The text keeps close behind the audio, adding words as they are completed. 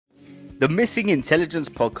The Missing Intelligence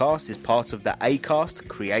podcast is part of the Acast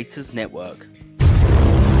Creators Network.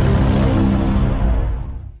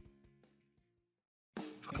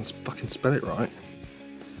 Fucking spell it right.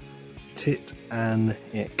 Tit and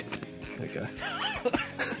ick. There you go.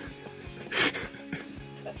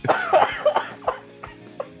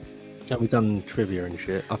 Yeah, we've done trivia and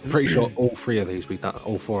shit. I'm pretty sure all four of these we've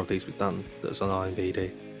done. That's on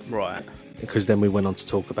IMDb. Right. Because then we went on to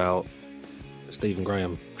talk about Stephen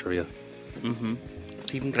Graham trivia. Mm-hmm.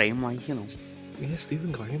 Stephen Graham, like, you know. Yeah,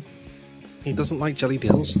 Stephen Graham. He doesn't like jelly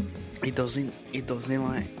deals. He doesn't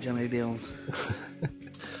like jelly deals.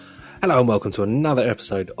 Hello and welcome to another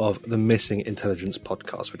episode of the Missing Intelligence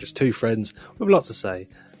podcast, which is two friends with lots to say,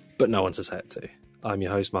 but no one to say it to. I'm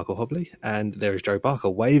your host, Michael Hobley, and there is Joe Barker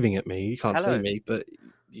waving at me. You can't Hello. see me, but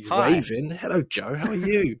he's Hi. waving. Hello, Joe. How are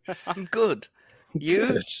you? I'm good. You?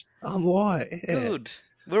 Good. I'm white. Yeah. Good.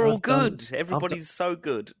 We're all I've done- good. Everybody's so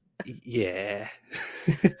good. Yeah.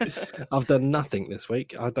 I've done nothing this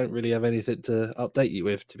week. I don't really have anything to update you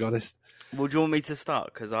with, to be honest. Well, do you want me to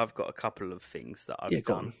start? Because I've got a couple of things that I've Go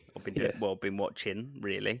done. on. I've been doing, I've been watching,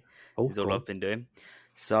 really. Oh, Is all go on. I've been doing.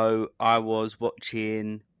 So I was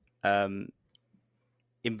watching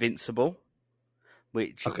Invincible,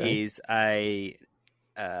 which Okay. is a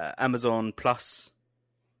Amazon Plus.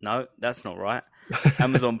 No, that's not right.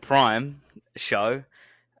 Amazon Prime show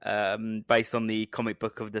based on the comic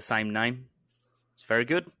book of the same name. It's very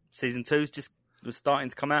good. Season 2 was starting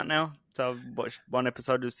to come out now, so I've watched one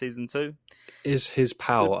episode of season 2. Is his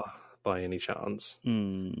power, by any chance,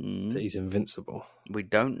 Mm, that he's invincible? we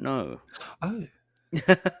don't know. Oh.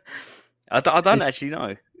 I don't actually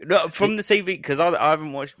know. No, from the TV, because I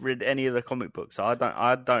haven't read any of the comic books, so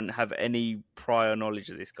I don't have any prior knowledge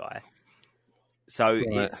of this guy. So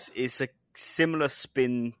Right. it's a similar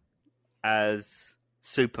spin as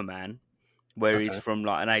Superman, where he's Okay. from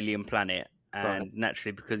like an alien planet, and Right.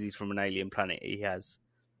 naturally, because he's from an alien planet, he has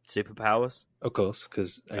superpowers. Of course,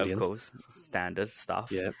 because aliens. Of course, standard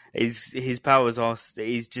stuff. Yeah. His powers are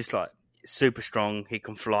he's just like super strong. He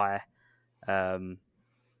can fly, and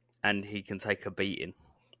he can take a beating.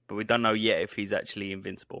 But we don't know yet if he's actually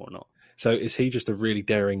invincible or not. So is he just a really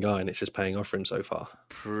daring guy and it's just paying off for him so far?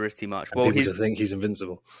 Pretty much. And Well, people just think he's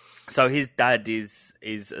invincible. so his dad is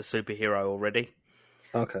a superhero already,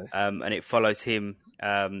 Okay. and it follows him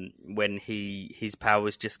when his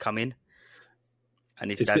powers just come in,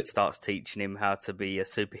 and his Is dad it- starts teaching him how to be a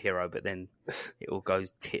superhero. But then it all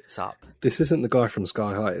goes tits up. This isn't the guy from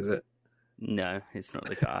Sky High, is it? No, it's not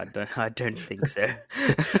the guy. I don't think so.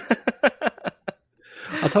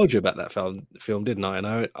 I told you about that film, didn't I?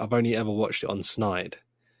 And I've only ever watched it on Snide.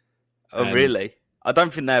 Oh, And- really? I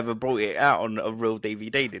don't think they ever brought it out on a real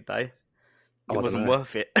DVD, did they? It I don't wasn't know.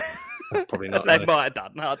 worth it. Probably not, They no. might have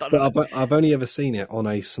done. I don't know. But I've only ever seen it on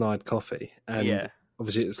a Snide copy. And Yeah.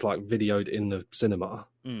 obviously it's like videoed in the cinema.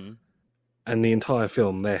 Mm. And the entire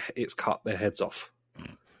film, it's cut their heads off.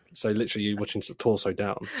 So literally you're watching the torso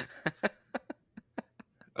down.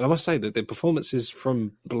 And I must say that the performances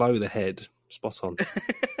from below the head, spot on. Very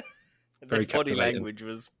The body captivating. language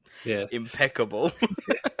was Yeah. impeccable. Yeah.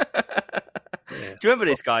 Do you remember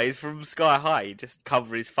this guy? He's from Sky High. He just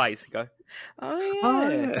cover his face and go, "Oh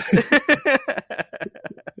yeah."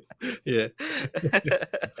 Yeah.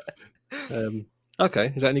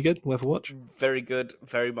 Okay, is that any good? Worth a watch? Very good.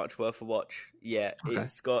 Very much worth a watch. Yeah, Okay.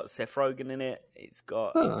 It's got Seth Rogen in it. It's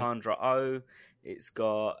got Ah. Sandra Oh. It's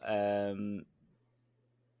got the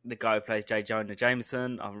guy who plays J. Jonah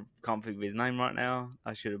Jameson. I can't think of his name right now.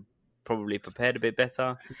 I should have probably prepared a bit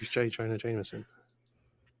better. Who's J. Jonah Jameson?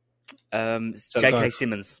 J.K. the guy-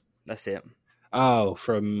 Simmons. That's it. Oh,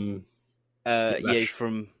 from Yeah, Whiplash. he's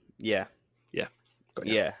from got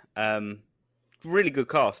you. yeah. Really good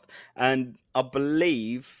cast, and I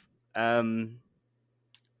believe that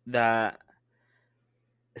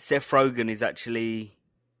Seth Rogen is actually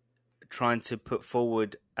trying to put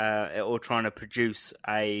forward or trying to produce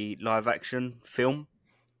a live action film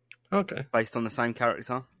Okay. based on the same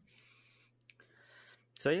character.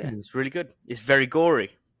 So yeah, it's really good. It's very gory,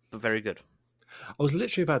 but very good. I was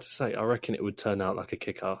literally about to say, I reckon it would turn out like a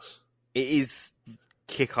Kick-Ass It is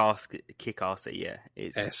kick-assy, yeah.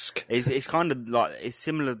 esque. It's kind of like, it's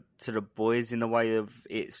similar to The Boys in the way of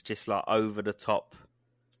it's just like over the top,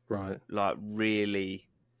 Right. like really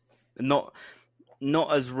not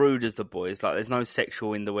as rude as The Boys. Like there's no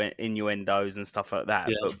sexual innuendos and stuff like that.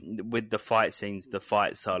 Yeah. But with the fight scenes, the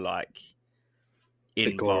fights are like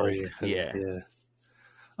Bit gory involved. and- Yeah.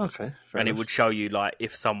 Okay. Fair And it enough. would show you like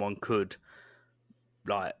if someone could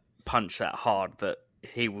like punch that hard that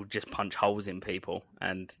he will just punch holes in people,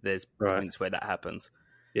 and there's Right. points where that happens.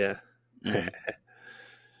 Yeah. Mm.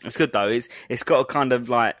 It's good though. It's got a kind of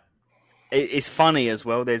like it's funny as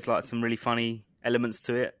well. There's like some really funny elements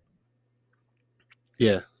to it.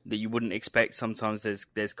 Yeah. That you wouldn't expect. Sometimes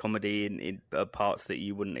there's comedy in parts that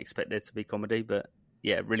you wouldn't expect there to be comedy, but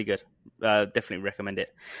yeah, really good. Definitely recommend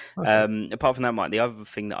it. Okay. Apart from that, Mike, the other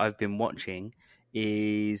thing that I've been watching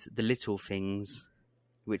is The Little Things,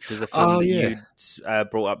 which was a film that you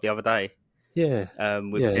brought up the other day. Yeah.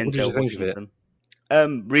 With What did you Denzel think of it?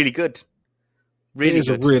 Washington. Really good. Really it is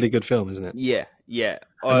good. a really good film, isn't it? Yeah.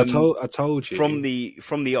 And I told you from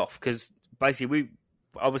the off, because basically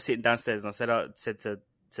I was sitting downstairs and I said to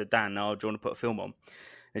Dan, "Oh, do you want to put a film on?"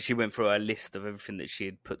 And she went through a list of everything that she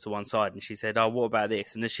had put to one side, and she said, "Oh, what about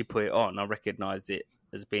this?" And as she put it on, I recognised it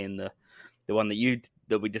as being the one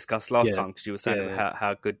that we discussed last time, because you were saying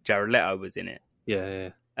how good Jared Leto was in it. Yeah.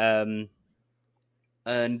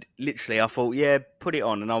 And literally, I thought, yeah, put it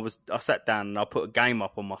on, and I sat down and I put a game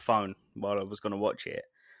up on my phone while I was going to watch it,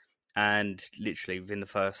 and literally within the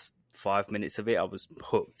first 5 minutes of it, I was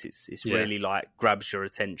hooked. It's really like grabs your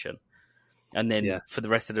attention, and then for the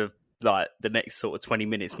rest of the next sort of 20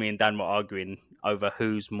 minutes, me and Dan were arguing over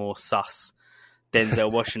who's more sus,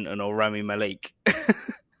 Denzel Washington or Rami Malek.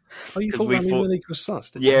 Oh, you thought Rami Malek was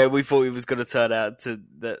sus? Yeah, we thought he was going to turn out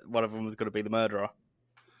that one of them was going to be the murderer.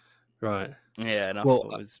 Right. Yeah, and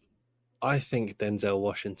I think Denzel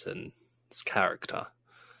Washington's character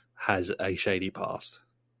has a shady past.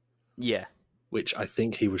 Yeah. Which I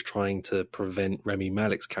think he was trying to prevent Rami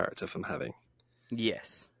Malek's character from having.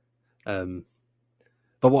 Yes. But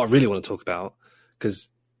what I really want to talk about, because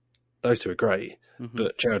those two are great,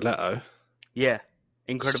 but Jared Leto... Yeah,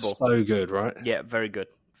 incredible. So good, right? Yeah, very good.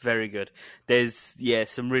 Very good. There's,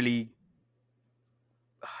 some really...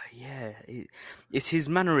 it's his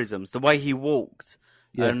mannerisms, the way he walked,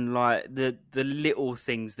 and like the little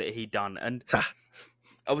things that he done. And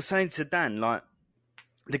I was saying to Dan, like,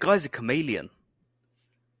 the guy's a chameleon.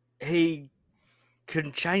 He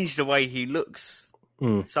can change the way he looks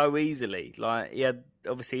so easily. Like, he had,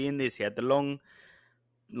 obviously in this, he had the long,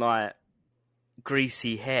 like,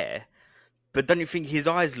 greasy hair. But don't you think his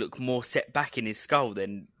eyes look more set back in his skull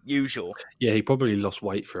than usual? Yeah, he probably lost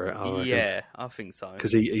weight for it. I think so.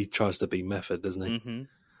 Because he tries to be method, doesn't he?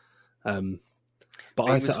 Mm-hmm. But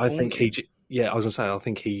I think I was gonna say, I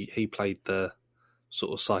think he played the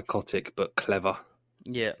sort of psychotic but clever,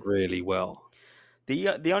 really well.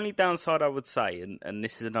 The only downside I would say, and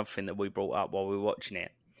this is another thing that we brought up while we were watching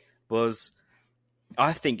it, was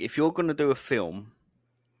I think if you're going to do a film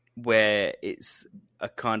where it's a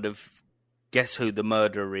kind of guess who the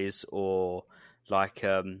murderer is, or like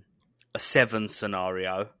a Seven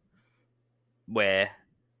scenario where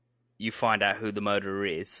you find out who the murderer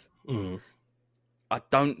is, I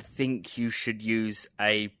don't think you should use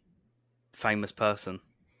a famous person.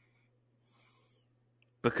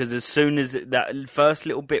 Because as soon as that first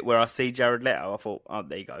little bit where I see Jared Leto, I thought, oh,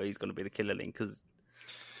 there you go, he's going to be the killer link, because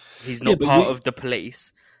he's not part of the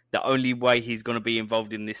police. The only way he's going to be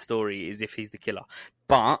involved in this story is if he's the killer.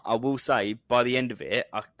 But I will say, by the end of it,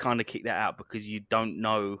 I kind of kicked that out, because you don't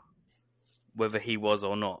know whether he was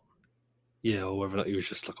or not. Yeah, or whether or not he was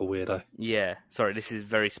just like a weirdo. Yeah, sorry, this is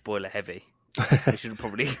very spoiler heavy. I should have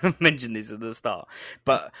probably mentioned this at the start.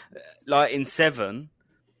 But like in Seven,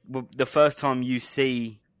 the first time you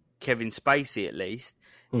see Kevin Spacey, at least,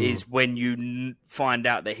 is when you find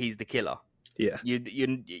out that he's the killer. Yeah,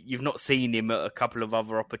 you've not seen him at a couple of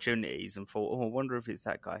other opportunities and thought, oh, I wonder if it's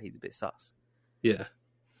that guy. He's a bit sus. Yeah,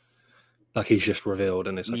 like he's just revealed,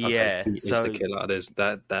 and it's like, okay, he is the killer. There's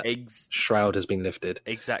that shroud has been lifted.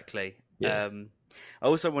 Exactly. Yeah. I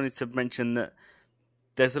also wanted to mention that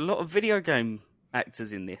there's a lot of video game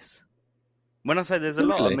actors in this. When I say there's a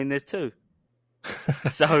lot, I mean there's two.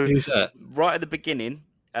 So who's that? Right at the beginning,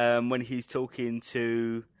 when he's talking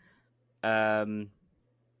to, I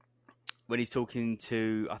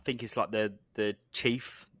think it's like the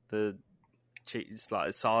chief, it's like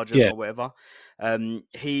a sergeant or whatever.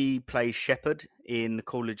 He plays Shepard in the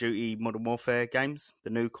Call of Duty Modern Warfare games,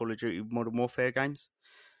 the new Call of Duty Modern Warfare games.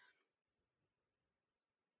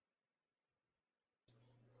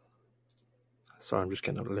 Sorry, I'm just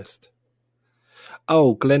getting up the list.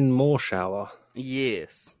 Oh, Glenn Morshower.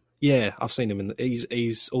 Yes. Yeah, I've seen him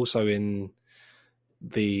he's also in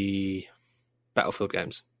the Battlefield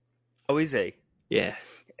games. Oh, is he? Yeah.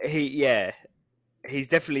 He's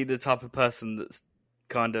definitely the type of person that's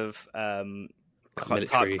kind of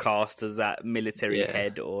typecast as that military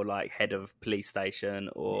head, or like head of police station,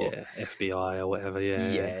 or FBI or whatever.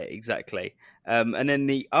 Yeah, exactly. And then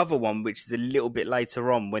the other one, which is a little bit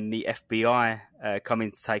later on, when the FBI come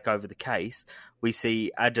in to take over the case, we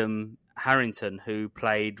see Adam Harrington, who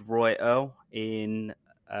played Roy Earl in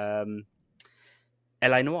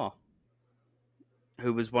L.A. Noire,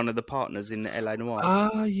 who was one of the partners in L.A. Noire.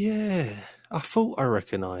 Ah, yeah. I thought I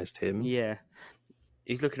recognised him. Yeah.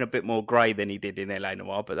 He's looking a bit more grey than he did in L.A.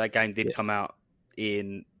 Noire, but that game did come out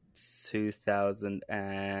in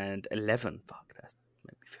 2011. Fuck, that's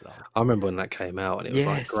made me feel old. I remember when that came out, and it was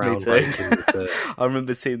like Yes, me too. groundbreaking. I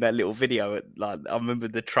remember seeing that little video. I remember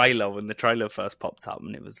the trailer when the trailer first popped up,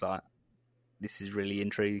 and it was like, "This is really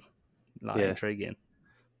intriguing." Well,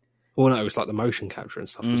 no, it was like the motion capture and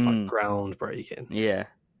stuff was like groundbreaking. Yeah.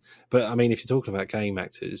 But I mean, if you're talking about game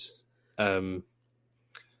actors, Rami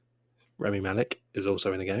Malek is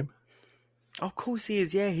also in the game. Oh, of course he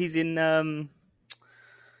is. Yeah, he's in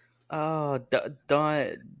Till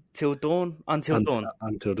Dawn. Until Dawn.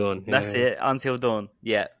 Until Dawn. Yeah. That's it. Until Dawn.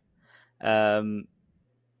 Yeah. I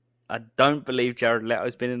don't believe Jared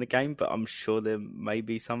Leto's been in the game, but I'm sure there may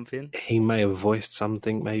be something. He may have voiced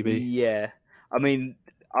something, maybe. Yeah. I mean,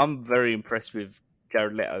 I'm very impressed with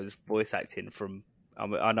Jared Leto's voice acting from.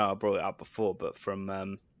 I know I brought it up before, but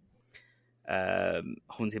from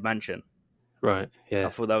Haunted Mansion. Right. Yeah. I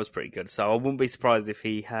thought that was pretty good. So I wouldn't be surprised if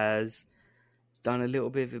he has done a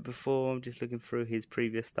little bit of it before. I'm just looking through his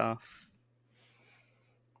previous stuff.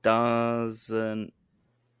 Doesn't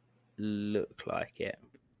look like it.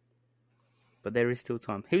 But there is still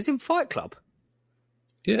time. He was in Fight Club.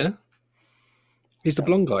 Yeah. He's the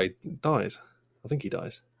blonde guy. Dies. I think he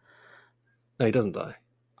dies. No, he doesn't die.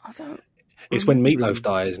 I don't. It's when Meatloaf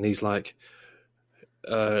dies and he's like,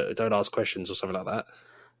 don't ask questions or something like that.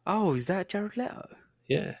 Oh, is that Jared Leto?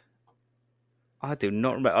 Yeah. I do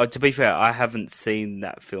not remember. To be fair, I haven't seen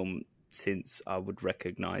that film since I would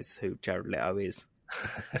recognise who Jared Leto is.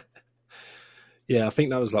 Yeah, I think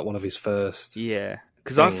that was like one of his first. Yeah,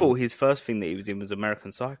 because I thought his first thing that he was in was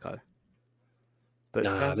American Psycho. But it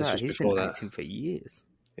turns out he's been acting for years.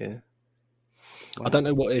 Yeah. Wow. I don't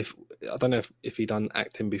know if he done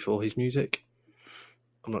acting before his music.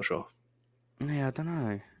 I'm not sure. Yeah, I don't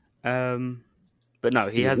know. But no,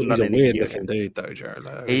 he hasn't done He's a anything. weird looking dude, though, Jared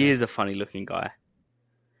Leto. He is a funny looking guy.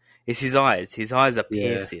 It's his eyes. His eyes are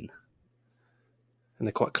piercing. And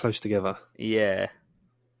they're quite close together. Yeah.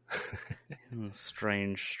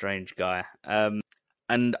 Strange guy.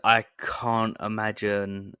 And I can't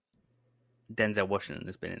imagine Denzel Washington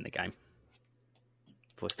has been in the game.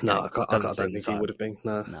 No, I don't think he would have been.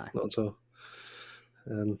 No, not at all.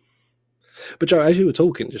 But Joe, as you were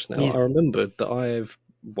talking just now, I remembered that I've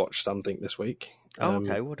watched something this week.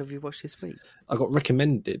 Okay. What have you watched this week? I got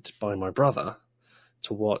recommended by my brother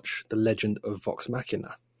to watch The Legend of Vox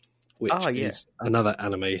Machina, which is another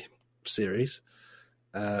anime series.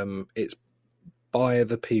 It's by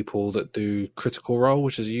the people that do Critical Role,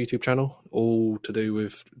 which is a YouTube channel, all to do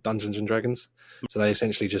with Dungeons and Dragons. So they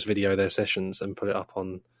essentially just video their sessions and put it up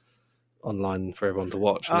online for everyone to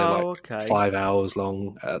watch. And they're 5 hours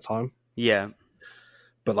long at a time. Yeah.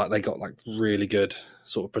 But like they got like really good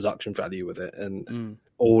sort of production value with it, and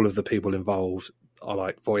all of the people involved are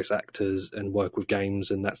like voice actors and work with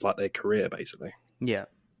games, and that's like their career basically. Yeah.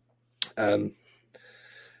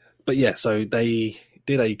 But yeah, so they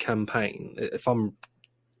did a campaign. If I'm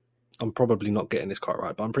probably not getting this quite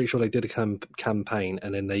right, but I'm pretty sure they did a campaign,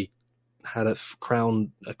 and then they had a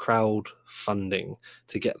crowd funding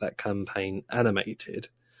to get that campaign animated,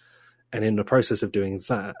 and in the process of doing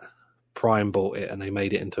that, Prime bought it and they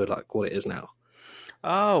made it into like what it is now.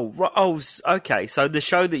 Oh, okay. So the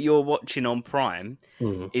show that you're watching on Prime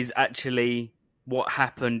is actually what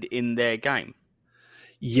happened in their game.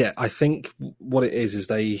 Yeah, I think what it is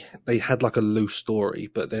they had like a loose story,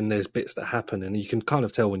 but then there's bits that happen, and you can kind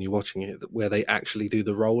of tell when you're watching it where they actually do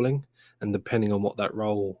the rolling, and depending on what that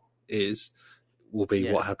role is, will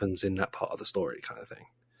be what happens in that part of the story, kind of thing.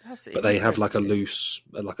 But they have like a loose,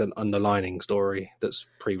 like an underlining story that's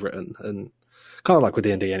pre-written, and kind of like with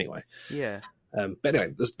D&D anyway. Yeah. But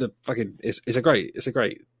anyway, it's a great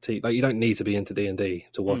like you don't need to be into D&D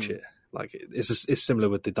to watch it. Like it's similar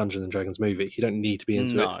with the Dungeons and Dragons movie. You don't need to be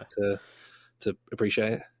into it to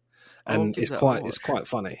appreciate it, and it's quite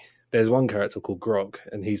funny. There's one character called Grog,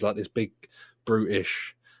 and he's like this big,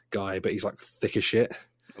 brutish guy, but he's like thick as shit.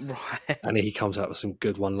 Right. And he comes out with some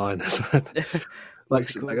good one-liners. like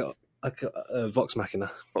Vox Machina.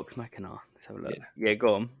 Vox Machina. Let's have a look. Yeah,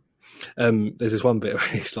 go on. There's this one bit where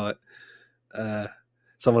he's like,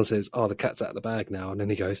 someone says, "Oh, the cat's out of the bag now," and then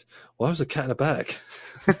he goes, "Why was the cat in a bag?"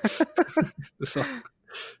 It's like,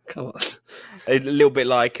 come on. A little bit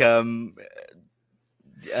like he's a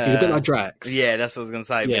bit like Drax. Yeah, that's what I was going to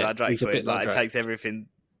say. Yeah, like Drax, he's a bit like Drax. Takes everything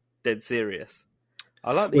dead serious.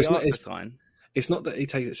 I like the art design. It's not that he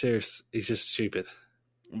takes it serious; he's just stupid.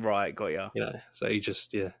 Right, got ya. You know, so he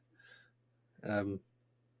just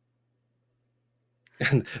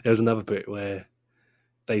And there was another bit where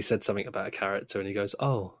they said something about a character, and he goes,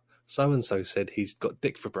 "Oh, so and so said he's got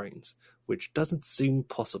dick for brains, which doesn't seem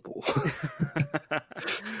possible."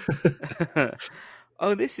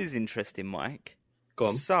 Oh, this is interesting, Mike. Go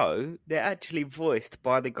on. So they're actually voiced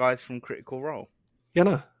by the guys from Critical Role. Yeah,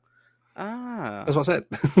 no, Ah. that's what I said.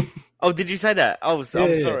 Oh, did you say that? Oh, so, Yeah,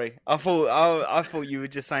 I'm yeah. sorry. I thought you were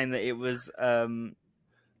just saying that it was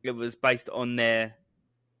based on their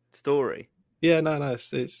story, Yeah, no,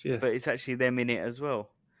 it's yeah, but it's actually them in it as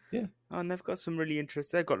well. yeah. Oh, and they've got some really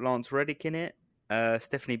interesting. They've got Lance Reddick in it,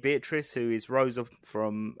 Stephanie Beatrice, who is Rosa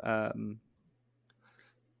from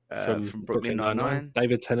Brooklyn Nine-Nine.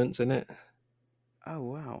 David Tennant's in it. Oh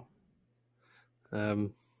wow!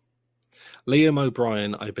 Liam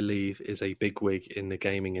O'Brien, I believe, is a bigwig in the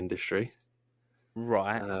gaming industry.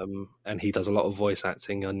 Right. And he does a lot of voice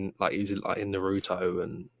acting, and like he's like in Naruto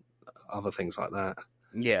and other things like that.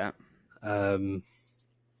 Yeah. And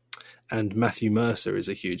Matthew Mercer is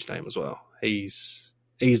a huge name as well. He's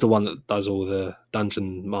the one that does all the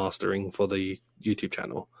dungeon mastering for the YouTube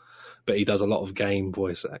channel, but he does a lot of game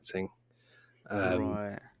voice acting.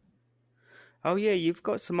 Right. Oh yeah, you've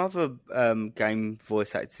got some other game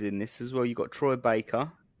voice actors in this as well. You've got Troy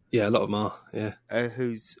Baker. Yeah, a lot of them are. Yeah.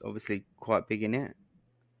 Who's obviously quite big in it.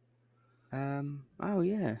 Oh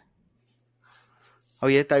yeah. Oh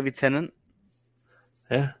yeah, David Tennant.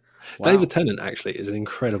 Yeah. Wow. David Tennant actually is an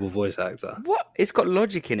incredible voice actor. What? It's got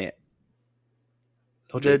Logic in it.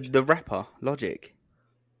 Logic. The rapper, Logic.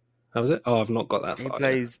 That was it? Oh, I've not got that He far.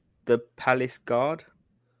 plays the Palace Guard.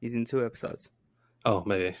 He's in 2 episodes. Oh,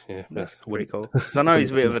 maybe. Yeah. That's pretty cool. Because I know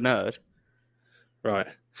he's a bit of a nerd. Right.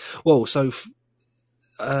 Well, so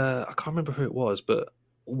I can't remember who it was, but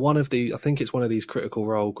I think it's one of these Critical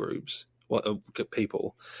Role groups,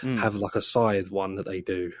 people have like a side one that they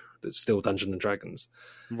do that's still Dungeons and Dragons.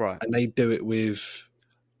 Right. And they do it with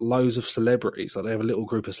loads of celebrities. Like they have a little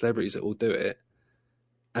group of celebrities that will do it.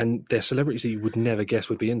 And they're celebrities that you would never guess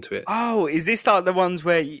would be into it. Oh, is this like the ones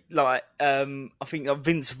where, I think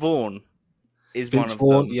Vince Vaughn is Vince one of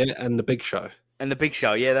Vaughn, them? yeah, and The Big Show. And The Big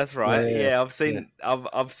Show, yeah, that's right. Yeah, I've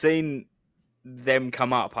seen them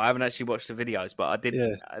come up. I haven't actually watched the videos, but I did.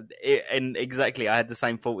 Yeah. And exactly, I had the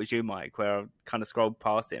same thought as you, Mike, where I kind of scrolled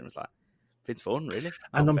past it and was like, Vince Vaughn, really?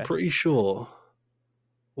 And I'm fair. pretty sure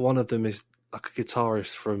one of them is like a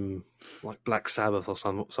guitarist from like Black Sabbath or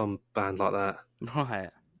some band like that. Right.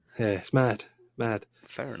 Yeah, it's mad.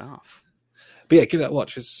 Fair enough. But yeah, give that a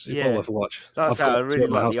watch. It's well worth a watch. That's how I really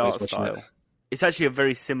like the art housemates style. watching It's actually a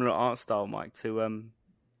very similar art style, Mike, to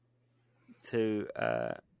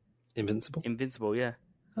Invincible, yeah.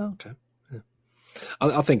 Oh, okay. Yeah.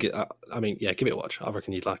 I think it. I mean, yeah, give it a watch. I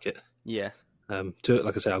reckon you'd like it. Yeah.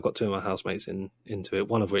 Like I say, I've got 2 of my housemates into it.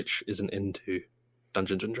 One of which isn't into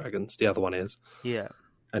Dungeons and Dragons. The other one is. Yeah.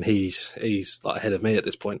 And he's like ahead of me at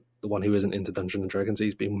this point. The one who isn't into Dungeons and Dragons,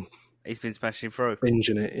 he's been smashing through,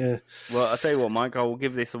 binging it. Yeah. Well, I'll tell you what, Mike. I will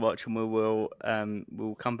give this a watch, and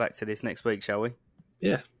we'll come back to this next week, shall we?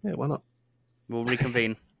 Yeah. Why not? We'll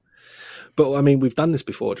reconvene. But I mean, we've done this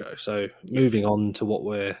before, Joe. So moving on to what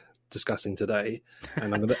we're discussing today,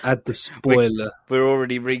 and I'm going to add the spoiler. We're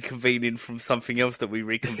already reconvening from something else that we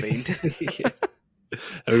reconvened. Yeah.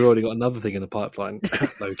 And we've already got another thing in the pipeline,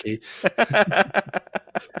 low key.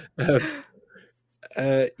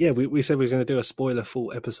 We said we were going to do a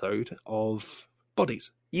spoiler-full episode of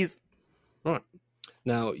Bodies. Yes. Right.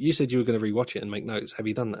 Now, you said you were going to rewatch it and make notes. Have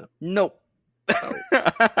you done that? Nope. Oh.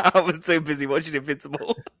 I was too busy watching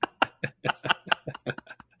Invincible.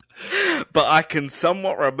 But I can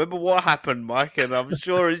somewhat remember what happened, Mike, and I'm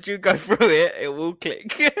sure as you go through it, it will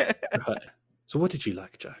click. Right. So what did you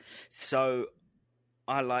like, Joe? So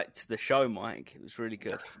I liked the show, Mike. It was really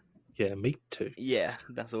good. Yeah, me too. Yeah,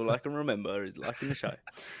 that's all I can remember is liking the show.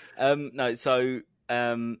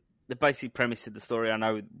 The basic premise of the story, I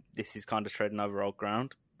know this is kind of treading over old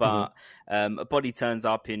ground, but a body turns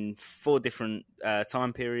up in 4 different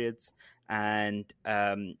time periods, and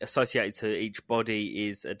associated to each body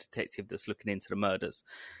is a detective that's looking into the murders.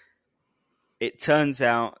 It turns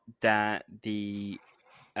out that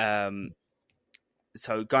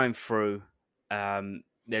so going through,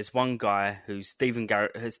 there's one guy who's Stephen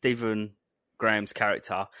Graham's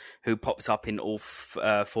character who pops up in all 4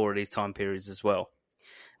 of these time periods as well.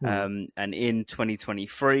 And in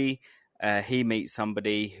 2023, he meets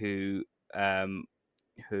somebody who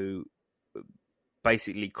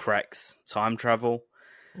basically cracks time travel.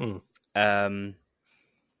 And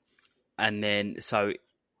then, so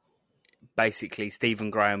basically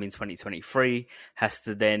Stephen Graham in 2023 has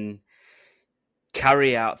to then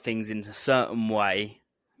carry out things in a certain way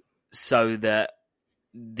so that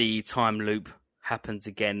the time loop happens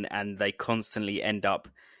again, and they constantly end up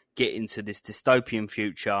getting to this dystopian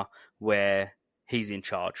future where he's in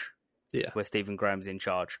charge. Yeah. Where Stephen Graham's in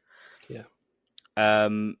charge. Yeah. I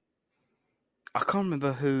can't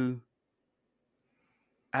remember who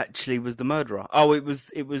actually was the murderer. Oh, it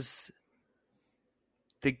was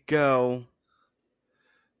the girl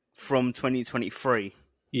from 2023.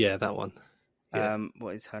 Yeah, that one. Yeah.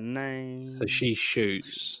 What is her name? So she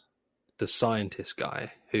shoots the scientist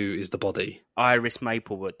guy who is the body. Iris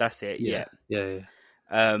Maplewood. That's it. Yeah.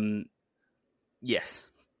 Yes,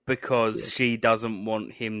 because she doesn't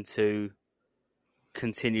want him to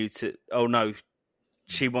continue to. Oh no,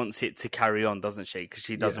 she wants it to carry on, doesn't she? Because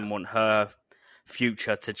she doesn't want her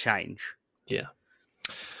future to change. Yeah.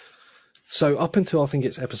 So up until I think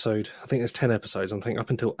there's 10 episodes. I think up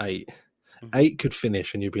until 8. 8 could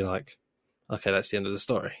finish and you'd be like, okay, that's the end of the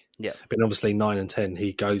story. Yeah. But obviously 9 and 10,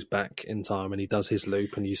 he goes back in time and he does his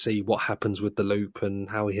loop, and you see what happens with the loop and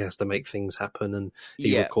how he has to make things happen. And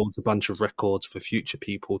he records a bunch of records for future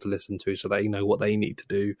people to listen to so they know what they need to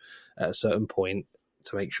do at a certain point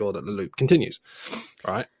to make sure that the loop continues.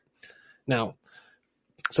 All right. Now,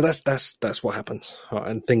 so that's what happens. Right?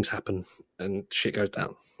 And things happen and shit goes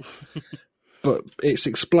down. But it's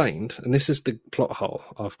explained, and this is the plot hole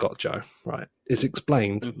I've got, Joe, right? It's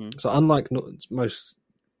explained. So unlike most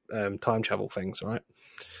time travel things, right?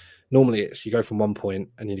 Normally it's you go from one point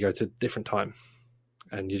and you go to a different time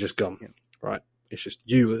and you're just gone, right? It's just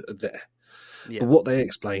you are there. Yeah. But what they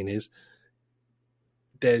explain is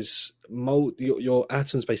there's your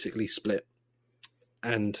atoms basically split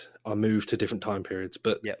and are moved to different time periods.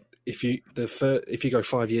 But if you go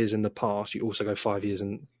 5 years in the past, you also go 5 years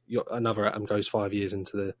in. Another atom goes 5 years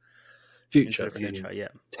into the future.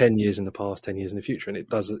 10 years in the past, 10 years in the future. And it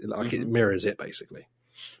does, it mirrors it, basically.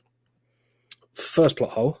 First plot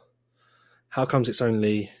hole. How comes it's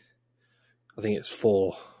only, I think it's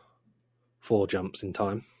four jumps in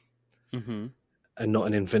time? And not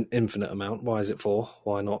an infinite amount? Why is it 4?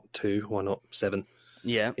 Why not 2? Why not 7?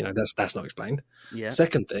 Yeah. That's not explained. Yeah.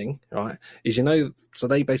 Second thing, right, is, so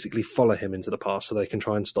they basically follow him into the past so they can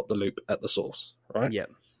try and stop the loop at the source, right? Yeah.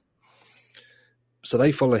 So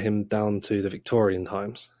they follow him down to the Victorian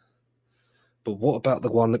times. But what about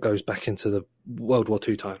the one that goes back into the World War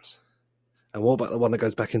II times? And what about the one that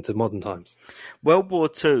goes back into modern times? The World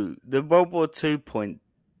War II point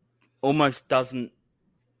almost doesn't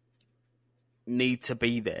need to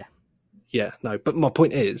be there. Yeah, no, but my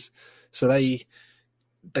point is, so they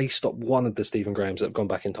stop one of the Stephen Grahams that have gone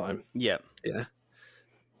back in time. Yeah. Yeah.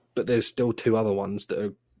 But there's still 2 other ones that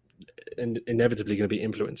are inevitably going to be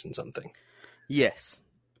influencing something. Yes.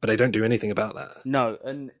 But they don't do anything about that. No,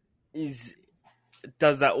 and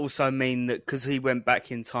does that also mean that because he went back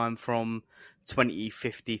in time from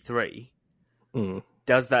 2053,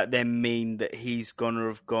 does that then mean that he's going to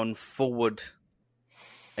have gone forward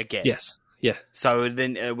again? Yes. Yeah. So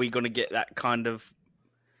then are we going to get that kind of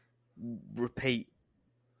repeat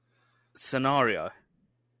scenario?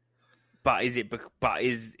 But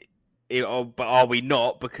are we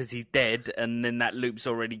not, because he's dead and then that loop's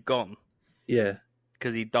already gone? Yeah.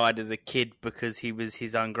 Because he died as a kid because he was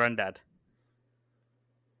his own granddad.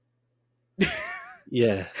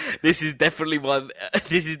 Yeah. This is definitely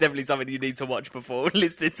something you need to watch before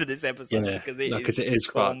listening to this episode, because it is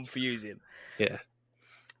confusing. Yeah.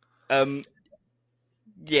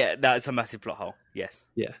 Yeah, that's a massive plot hole. Yes.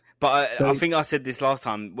 Yeah. But I think I said this last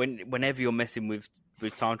time. Whenever you're messing with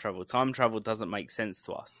time travel doesn't make sense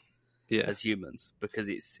to us as humans, because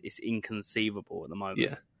it's inconceivable at the moment.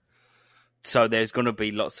 Yeah. So there's going to be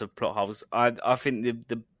lots of plot holes. I think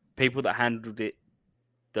the people that handled it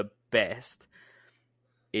the best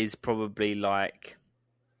is probably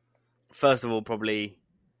first of all, probably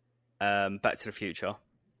Back to the Future.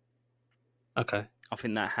 Okay. I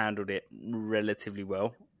think that handled it relatively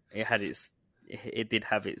well. It did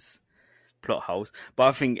have its plot holes, but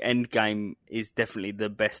I think Endgame is definitely the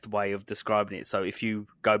best way of describing it. So if you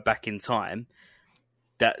go back in time,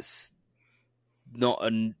 that's not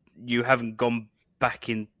you haven't gone back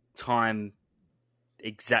in time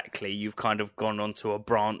exactly. You've kind of gone onto a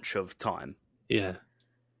branch of time. Yeah.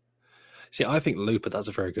 See, I think Looper does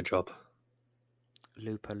a very good job.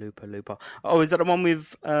 Looper. Oh, is that the one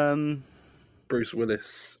with Bruce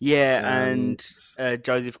Willis? Yeah, and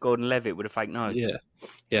Joseph Gordon-Levitt with a fake nose.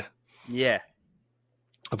 Yeah.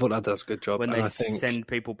 I thought that does a good job. When they send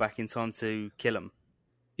people back in time to kill them.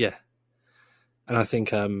 Yeah. And I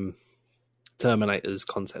think Terminator's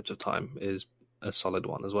concept of time is a solid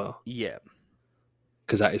one as well. Yeah.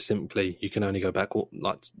 Because that is simply, you can only go back,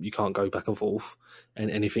 you can't go back and forth,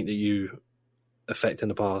 and anything that you affect in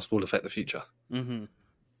the past will affect the future. Mm-hmm.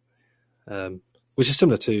 which is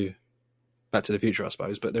similar to Back to the Future, I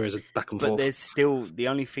suppose, but there is a back and But forth. there's still, the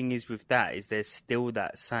only thing is with that is there's still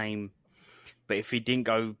that same. But if he didn't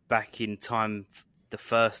go back in time the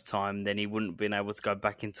first time, then he wouldn't have been able to go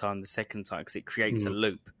back in time the second time because it creates a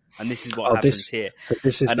loop. And this is what happens here. So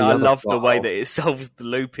this is and I love the way that it solves the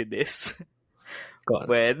loop in this,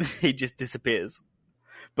 where he just disappears.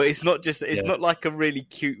 But it's not just, it's not like a really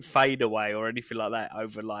cute fadeaway or anything like that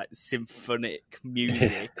over like symphonic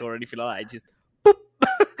music or anything like that. It just,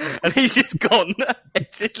 boop, and he's just gone.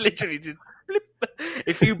 It's just literally just, blip.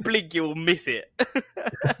 If you blink, you'll miss it.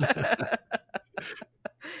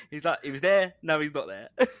 He's like, he was there. No, he's not there.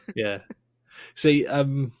 Yeah. See,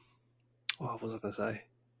 what was I going to say?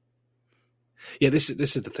 Yeah, this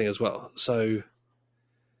is the thing as well. So,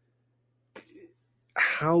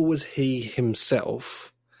 how was he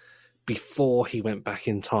himself before he went back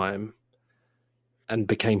in time and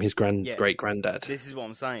became his great granddad? This is what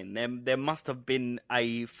I'm saying. There must have been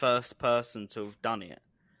a first person to have done it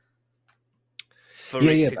for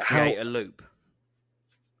it to create a loop.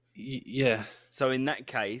 Yeah. So in that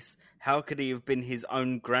case, how could he have been his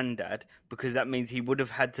own granddad? Because that means he would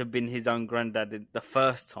have had to have been his own granddad the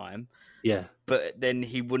first time. Yeah. But then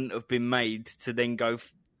he wouldn't have been made to then go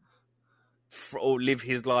or live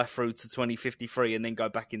his life through to 2053 and then go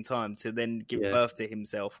back in time to then give birth to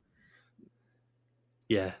himself.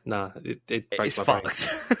 Yeah, no, it breaks my fucked.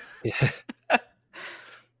 brain. Yeah.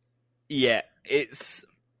 Yeah, it's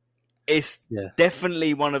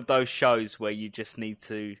definitely one of those shows where you just need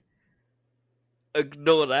to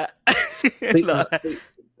ignore that.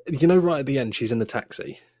 You know, right at the end, she's in the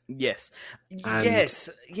taxi. Yes. Yes.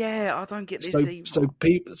 Yeah, I don't get this either.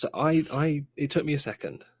 It took me a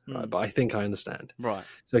second, right, but I think I understand. Right.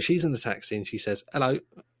 So she's in the taxi and she says, "Hello,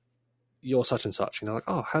 you're such and such." And you're like,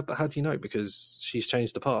 "Oh, how do you know?" Because she's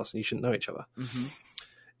changed the past and you shouldn't know each other. Mm-hmm.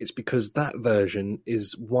 It's because that version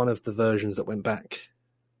is one of the versions that went back.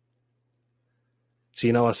 So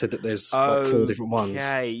you know, I said that there's like 4 different ones.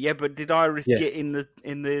 Okay, yeah, but did Iris get in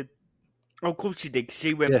the? Oh, of course she did. 'Cause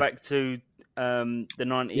she went back to the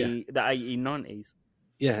 1890s.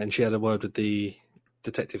 Yeah, and she had a word with the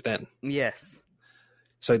detective then. Yes.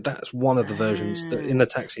 So that's one of the versions that in the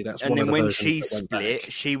taxi. That's one of the versions. And then when she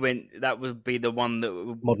split, she went. That would be the one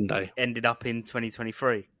that modern day ended up in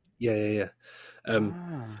 2023. Yeah.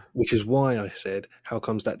 Which is why I said, how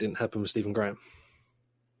comes that didn't happen with Stephen Graham?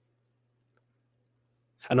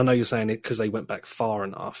 And I know you're saying it because they went back far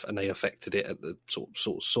enough and they affected it at the sort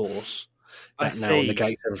of source that now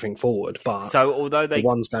negates everything forward. But so although the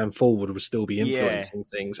ones going forward would still be influencing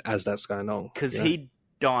things as that's going on. Because he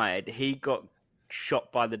died, he got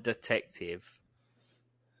shot by the detective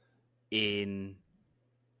in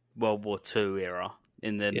World War II era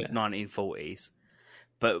in the 1940s.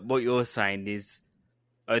 But what you're saying is,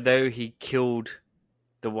 although he killed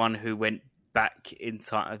the one who went back in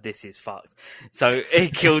time, this is fucked. So he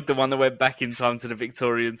killed the one that went back in time to the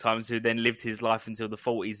Victorian times, who then lived his life until the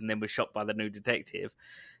 40s and then was shot by the new detective.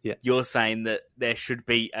 Yeah. You're saying that there should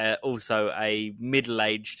be also a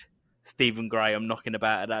middle-aged Stephen Graham knocking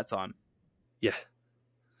about at that time. Yeah.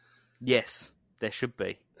 Yes, there should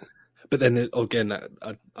be. But then again,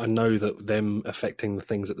 I know that them affecting the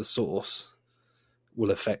things at the source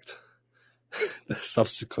will affect the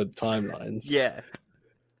subsequent timelines. Yeah.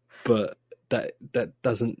 But that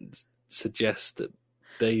doesn't suggest that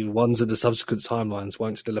the ones in the subsequent timelines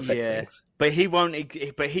won't still affect things. But he won't.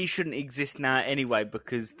 But he shouldn't exist now anyway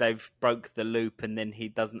because they've broke the loop, and then he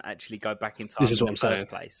doesn't actually go back in time. This is what I'm saying.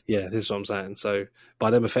 Place. Yeah, this is what I'm saying. So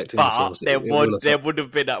by them affecting, but there would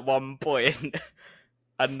have been at one point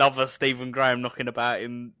another Stephen Graham knocking about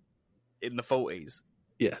in the 40s.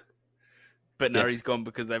 Yeah. But now he's gone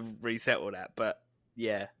because they've resettled that. But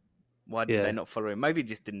yeah. Why did they not follow him? Maybe he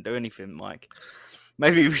just didn't do anything, Mike.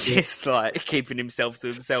 Maybe he was just like keeping himself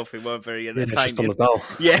to himself. It weren't very entertaining. Just on the ball.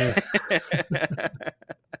 Yeah.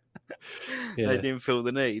 They didn't feel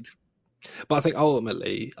the need. But I think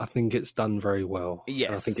ultimately, it's done very well. Yes.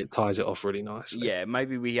 And I think it ties it off really nicely. Yeah,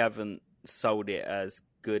 maybe we haven't sold it as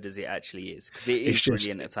good as it actually is because it is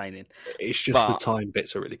really entertaining. It's just the time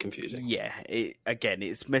bits are really confusing. Yeah,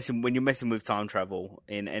 it's messing when you're messing with time travel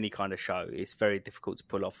in any kind of show. It's very difficult to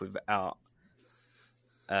pull off without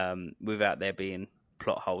there being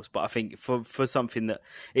plot holes. But I think for something that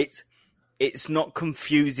it's not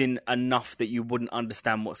confusing enough that you wouldn't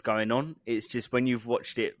understand what's going on. It's just when you've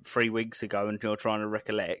watched it 3 weeks ago and you're trying to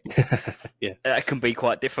recollect, that can be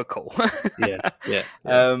quite difficult. I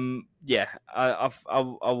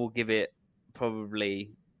will give it probably.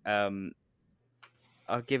 I'll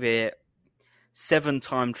give it 7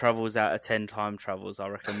 time travels out of 10 time travels. I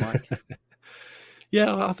reckon, Mike.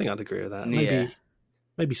 Yeah, I think I'd agree with that.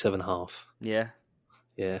 Maybe 7.5. Yeah,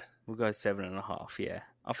 Yeah. we'll go 7.5. Yeah,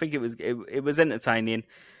 I think it was entertaining,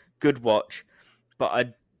 good watch, but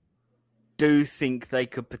I do think they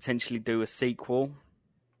could potentially do a sequel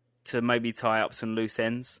to maybe tie up some loose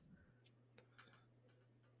ends.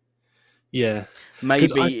 Yeah,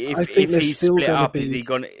 maybe I if think there's he still split gonna up, be... is he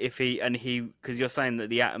gonna because you're saying that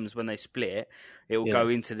the atoms when they split, it will go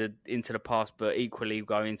into the past, but equally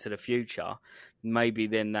go into the future. Maybe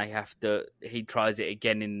then he tries it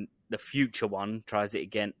again in the future one, tries it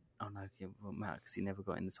again. Oh no, it won't matter because he never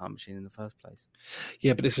got in the time machine in the first place.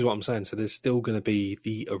 Yeah, but this is what I'm saying. So there's still going to be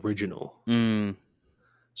the original.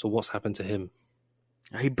 So what's happened to him?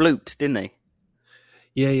 He blooped, didn't he?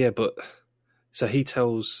 Yeah, but so he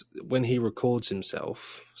tells, when he records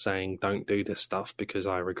himself saying, "Don't do this stuff because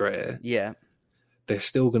I regret it." Yeah. There's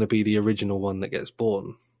still going to be the original one that gets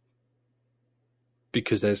born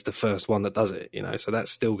because there's the first one that does it, so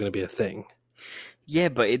that's still going to be a thing. Yeah,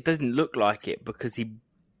 but it doesn't look like it because he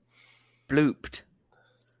blooped.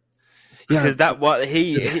 Because I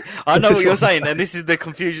know what you're saying, and this is the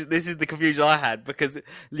confusion. This is the confusion I had because,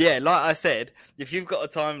 like I said, if you've got a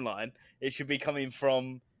timeline, it should be coming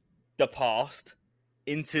from the past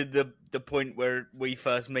into the point where we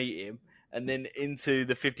first meet him, and then into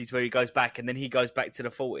the 50s where he goes back, and then he goes back to the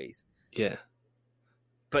 40s. Yeah,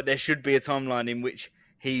 but there should be a timeline in which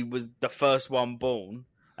he was the first one born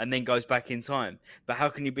and then goes back in time. But how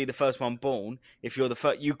can you be the first one born if you're the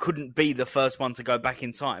first? You couldn't be the first one to go back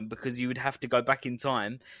in time because you would have to go back in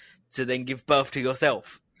time to then give birth to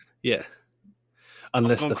yourself. Yeah,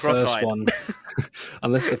 unless the first one,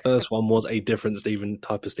 unless the first one was a different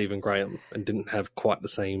type of Stephen Graham and didn't have quite the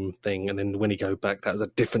same thing, and then when he go back, that was a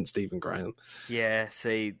different Stephen Graham. Yeah,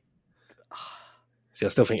 see, I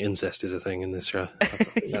still think incest is a thing in this show. I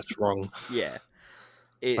think that's wrong. Yeah.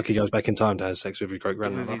 Like he goes back in time to have sex with his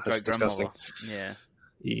great-grandmother. That's disgusting. Yeah.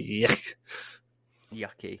 Yuck.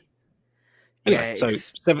 Yucky. Anyway, so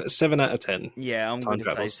 7 out of 10. Yeah, I'm going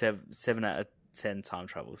to say 7 out of 10 time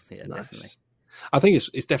travels. Yeah, nice. Definitely. I think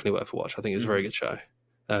it's definitely worth a watch. I think it's a very good show.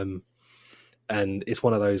 And it's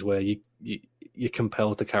one of those where you're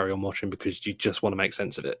compelled to carry on watching because you just want to make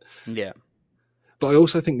sense of it. Yeah. But I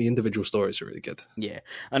also think the individual stories are really good. Yeah,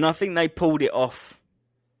 and I think they pulled it off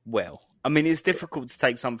well. I mean, it's difficult to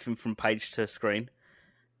take something from page to screen.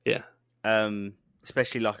 Yeah.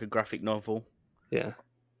 Especially like a graphic novel. Yeah.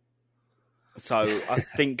 So I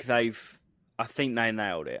think they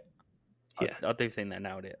nailed it. Yeah. I do think they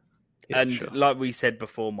nailed it. Yeah, and sure. like we said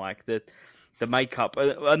before, Mike, the makeup,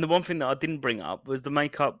 and the one thing that I didn't bring up was the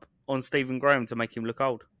makeup on Stephen Graham to make him look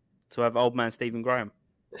old. To have old man Stephen Graham.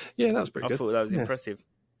 Yeah, that was pretty good. I thought that was impressive.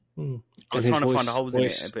 I was trying to find the holes in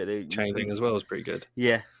it. But changing as well was pretty good.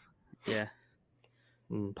 Yeah.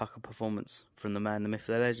 Pucker performance from the man, the myth,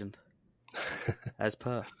 the legend. As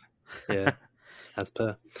per. Yeah, as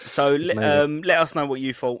per. So let us know what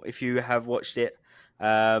you thought if you have watched it.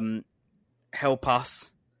 Help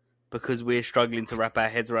us because we're struggling to wrap our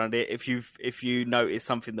heads around it. If you notice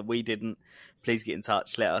something that we didn't, please get in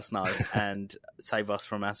touch. Let us know and save us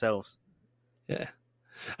from ourselves. Yeah.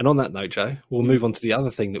 And on that note, Joe, we'll move on to the other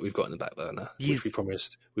thing that we've got in the back burner, which we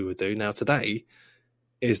promised we would do. Now, today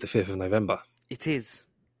is the 5th of November. It is.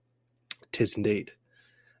 It is indeed.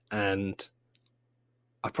 And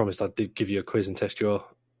I promised I'd give you a quiz and test your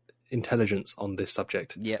intelligence on this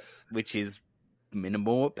subject. Yep, which is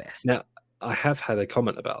minimal at best. Now, I have had a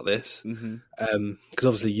comment about this, because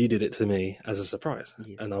obviously you did it to me as a surprise,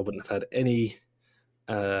 and I wouldn't have had any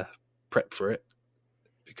prep for it,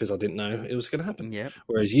 because I didn't know it was going to happen. Yeah.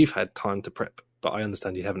 Whereas you've had time to prep, but I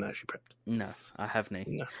understand you haven't actually prepped. No, I haven't.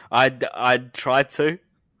 No. I tried to.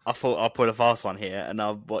 I thought I'll put a fast one here, and I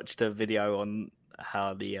watched a video on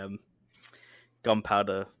how the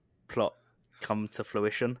gunpowder plot come to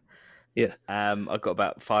fruition. Yeah. I got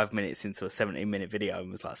about 5 minutes into a 17-minute video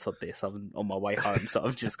and was like, sod this, I'm on my way home, so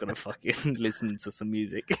I'm just going to fucking listen to some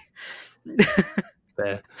music.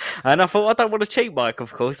 Fair. And I thought, I don't want to cheat, Mike,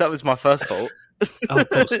 of course. That was my first thought. Oh, of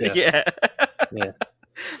course, yeah. Yeah.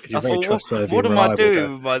 I thought, what am I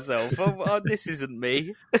doing with myself? This isn't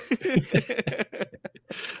me.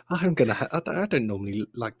 I don't normally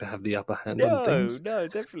like to have the upper hand on things. No,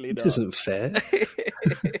 definitely not. It isn't fair.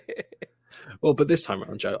 Well, but this time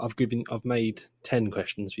around, Joe, I've made 10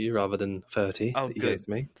 questions for you rather than 30 that you gave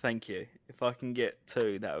to me. Thank you. If I can get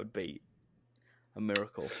 2, that would be a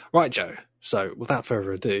miracle. Right, Joe. So, without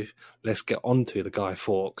further ado, let's get on to the Guy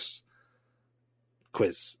Fawkes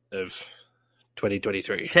quiz of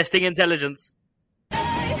 2023. Testing intelligence.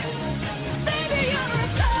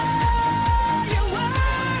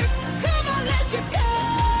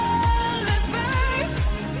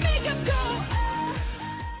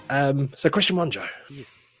 So question 1, Joe.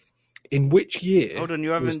 Yes. In which year... Hold on, you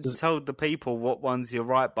haven't told the people what ones your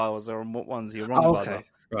right buzzer and what ones your wrong Oh, buzzer. okay.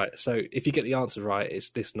 Right, so if you get the answer right, it's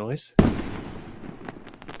this noise.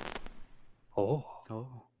 Oh.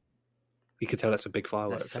 You can tell that's a big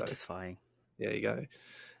firework. That's satisfying. So there you go.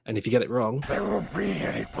 And if you get it wrong... There won't be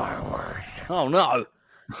any fireworks. Oh, no!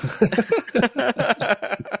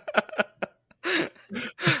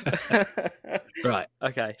 Right.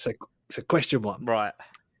 Okay. So question 1. Right.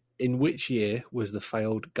 In which year was the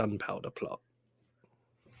failed gunpowder plot?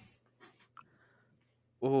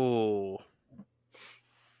 Oh.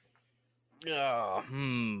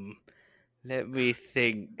 Let me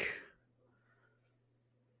think.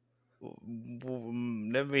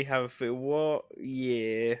 Let me have a think. What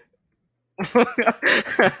year? No,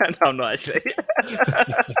 I'm not actually.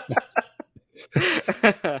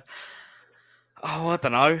 I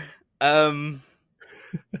don't know.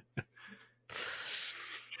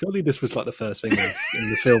 Surely this was like the first thing in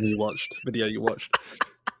the film you watched, video you watched.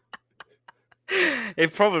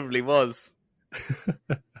 It probably was.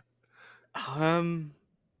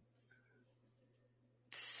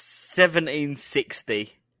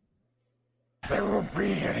 1760. There won't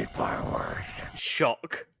be any fireworks.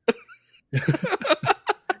 Shock. It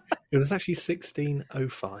was actually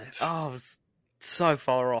 1605. Oh, I was so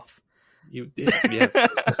far off. You did, yeah.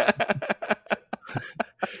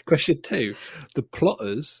 Question 2. The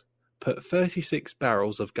plotters put 36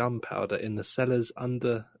 barrels of gunpowder in the cellars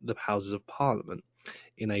under the Houses of Parliament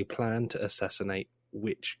in a plan to assassinate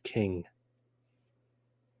which king?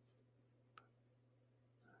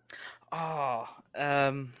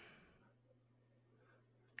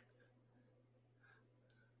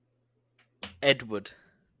 Edward.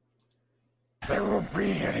 There won't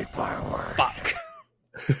be any fireworks. Fuck.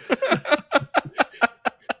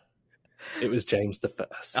 It was James the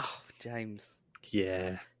First. Oh, James.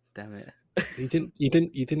 Yeah. Damn it. You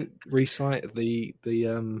didn't recite the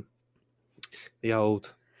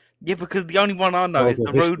old... Yeah, because the only one I know is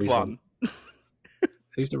the rude one.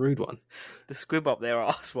 Who's the rude one? The squib up their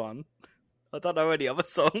ass one. I don't know any other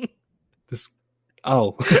song.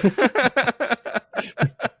 Oh.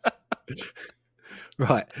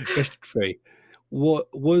 Right. Question 3. What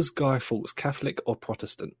was Guy Fawkes, Catholic or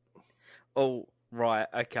Protestant? Oh, right.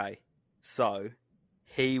 Okay. So,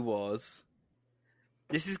 he was...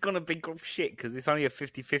 This is going to be shit because it's only a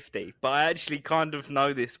 50-50. But I actually kind of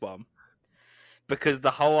know this one. Because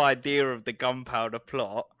the whole idea of the gunpowder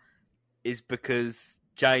plot is because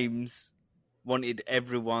James wanted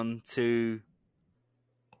everyone to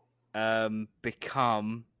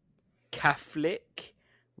become Catholic,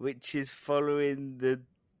 which is following the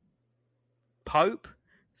Pope.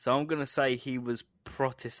 So I'm going to say he was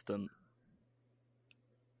Protestant.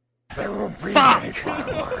 There won't be any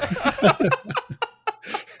fireworks.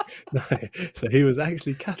 No, so he was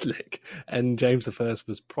actually Catholic, and James the First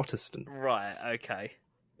was Protestant. Right, okay.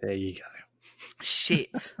 There you go.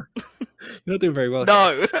 Shit. You're not doing very well.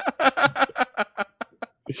 No.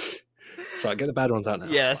 So get the bad ones out now.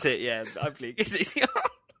 Yeah, that's it, yeah. Hopefully it's easier.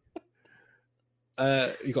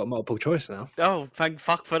 You got multiple choice now. Oh, thank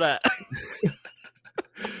fuck for that.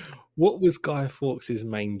 What was Guy Fawkes'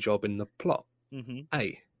 main job in the plot? Mm-hmm.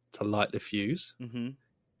 A, to light the fuse. Mm-hmm.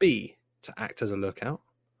 B, to act as a lookout.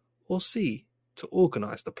 Or C, to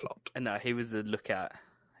organise the plot. No, he was the lookout.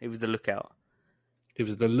 He was the lookout. He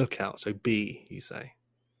was the lookout, so B, you say.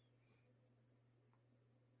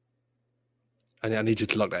 I need you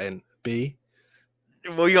to lock that in. B.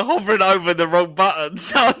 Well, you're hovering over the wrong button,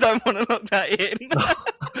 so I don't want to lock that in.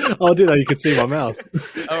 Oh, I didn't know you could see my mouse.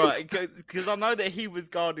 All right, because I know that he was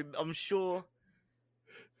guarding. I'm sure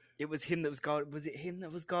it was him that was guarding. Was it him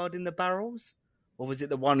that was guarding the barrels, or was it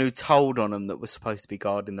the one who told on him that was supposed to be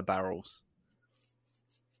guarding the barrels?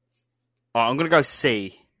 All right, I'm going to go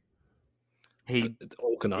C. He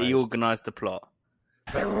organised the plot.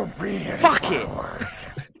 There won't be any Fuck fireworks.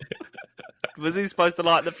 Was he supposed to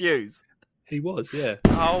light the fuse? He was, yeah.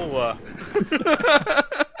 Oh.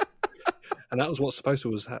 And that was what was supposed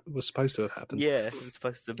to have happened. Yeah, it was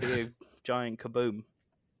supposed to be a giant kaboom.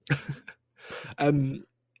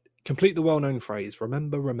 Complete the well-known phrase,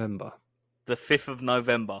 remember, remember. The 5th of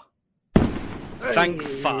November. Thank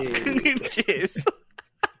fuck. Cheers.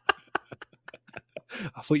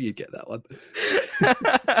 I thought you'd get that one.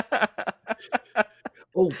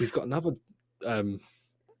 Oh, we've got another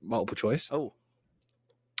multiple choice. Oh.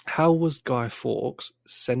 How was Guy Fawkes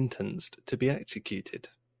sentenced to be executed?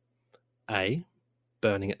 A,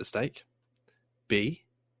 burning at the stake. B,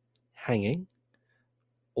 hanging.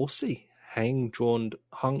 Or C, hung, drawn,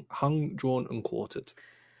 and quartered.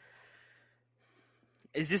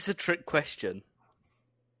 Is this a trick question?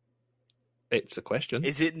 It's a question.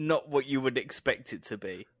 Is it not what you would expect it to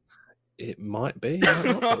be? It might be.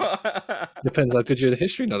 Might not be. Depends how good your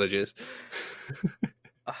history knowledge is.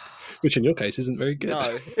 Which in your case isn't very good.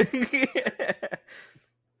 No.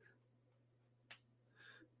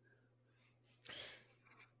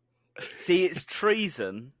 See, it's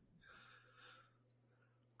treason.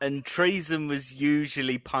 And treason was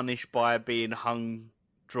usually punished by being hung,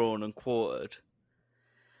 drawn, and quartered.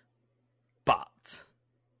 But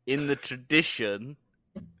in the tradition,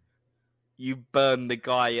 you burn the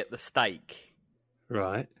guy at the stake.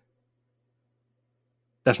 Right.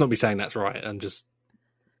 That's not me saying that's right. I'm just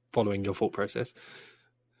following your thought process.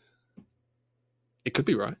 It could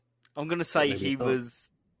be right. I'm going to say he was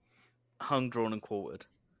hung, drawn, and quartered.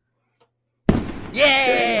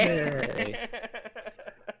 Yeah!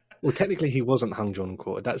 Well, technically he wasn't hung, drawn, and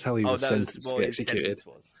quartered. That's how he was sentenced to be executed.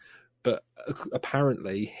 But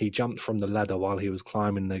apparently he jumped from the ladder while he was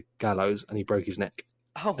climbing the gallows and he broke his neck.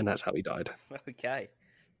 Oh. And that's how he died. Okay.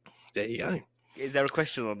 There you go. Is there a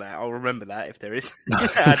question on that? I'll remember that if there is.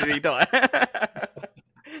 How did he die?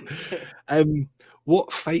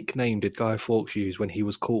 What fake name did Guy Fawkes use when he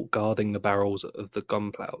was caught guarding the barrels of the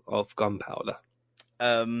gunpowder?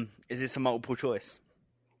 Is this a multiple choice?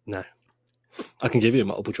 No. I can give you a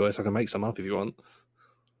multiple choice. I can make some up if you want.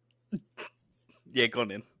 Yeah, go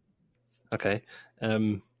on in. Okay.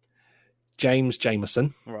 James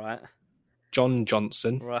Jameson. Right. John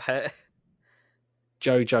Johnson. Right.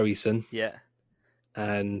 Joe Joeyson. Yeah.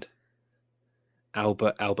 And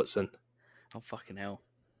Albert Albertson. Oh, fucking hell.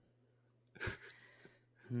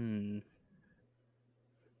 I'm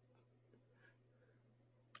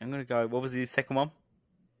going to go... What was the second one?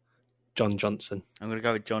 John Johnson. I'm going to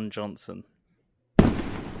go with John Johnson.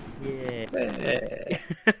 Yeah.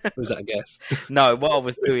 Was that a guess? No, what I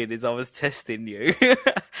was doing is I was testing you.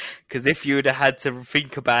 Because if you would have had to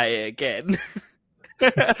think about it again...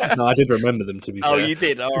 No, I did remember them, to be fair. Oh, you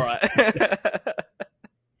did? All right.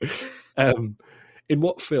 In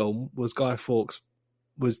what film was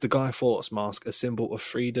the Guy Fawkes mask a symbol of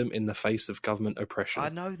freedom in the face of government oppression? I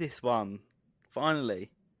know this one.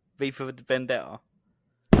 Finally. V for Vendetta.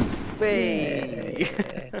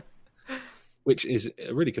 Yeah. Which is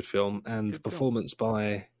a really good film, and good performance film.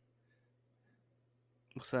 By...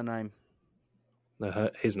 What's her name? No,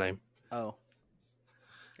 his name. Oh.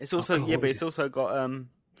 It's also but it's also got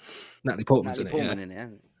Natalie Portman's in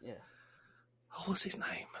it. Yeah. Oh, what's his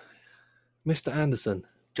name? Mr. Anderson.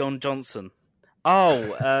 John Johnson.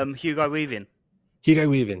 Oh, Hugo Weaving. Hugo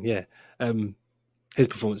Weaving, yeah. His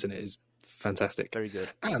performance in it is fantastic. Very good.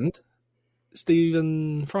 And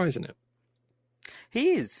Stephen Fry's in it.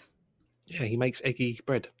 He is. Yeah, he makes eggy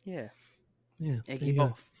bread. Yeah. Yeah. Eggy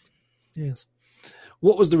boff. Yes.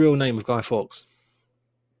 What was the real name of Guy Fawkes?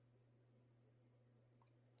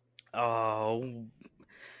 Oh,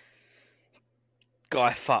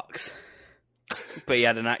 Guy Fawkes, but he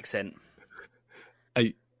had an accent.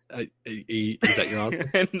 Is that your answer?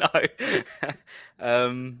 No.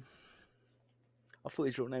 I thought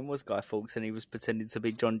his real name was Guy Fawkes, and he was pretending to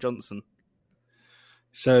be John Johnson.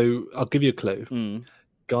 So I'll give you a clue.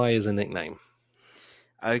 Guy is a nickname.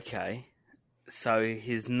 Okay, so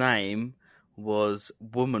his name was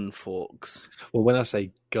Woman Fawkes. Well, when I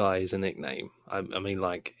say Guy is a nickname, I mean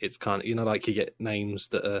like it's kind of, like you get names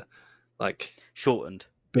that are like shortened.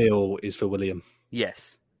 Bill is for William.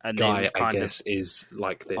 Yes, and Guy I guess is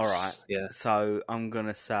like this. All right, yeah. So I'm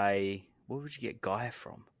gonna say, where would you get Guy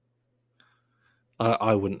from?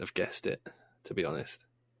 I wouldn't have guessed it, to be honest.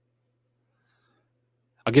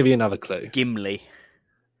 I'll give you another clue. Gimli.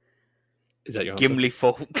 Is that your answer? Gimli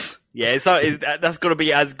Fawkes. Yeah, that's got to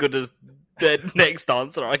be as good as the next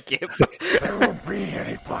answer I give. There won't be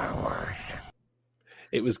any fireworks.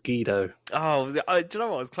 It was Guido. Oh, do you know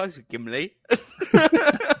what? I was close with Gimli.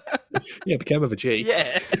 Yeah, it became with a G.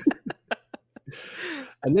 Yeah.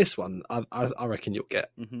 And this one, I reckon you'll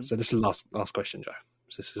get. Mm-hmm. So this is the last question, Joe.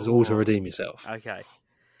 So this is all to redeem yourself. Okay.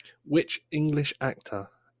 Which English actor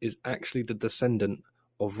is actually the descendant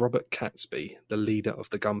of Robert Catesby, the leader of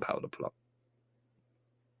the Gunpowder Plot?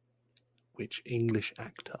 Which English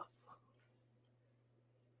actor?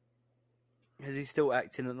 Is he still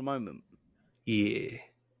acting at the moment? Yeah.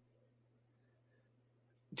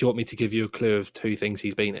 Do you want me to give you a clue of two things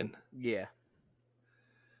he's been in? Yeah.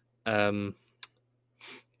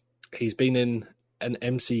 He's been in an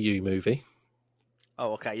MCU movie.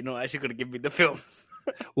 Oh, okay. You're not actually going to give me the films.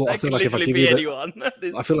 Well, I feel like if I give you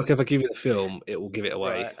the film, it will give it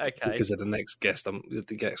away. Right, okay. Because of the next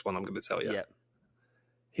one I'm going to tell you. Yeah.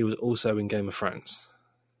 He was also in Game of Thrones.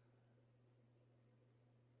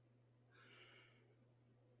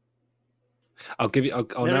 I'll give you.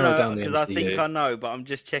 I'll narrow down the because MCU. I think I know, but I'm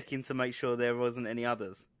just checking to make sure there wasn't any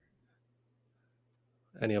others.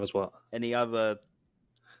 Any others? What? Any other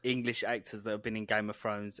English actors that have been in Game of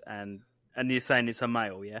Thrones, and you're saying it's a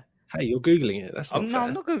male, yeah? Hey, you're googling it. That's not fair. No,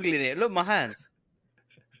 I'm not googling it. Look at my hands.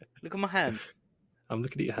 Look at my hands. I'm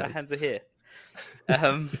looking at your hands. My hands are here.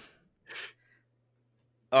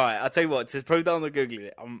 All right, I'll tell you what. To prove that I'm not googling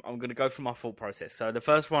it, I'm going to go through my thought process. So the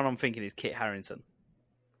first one I'm thinking is Kit Harington,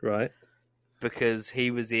 Right. because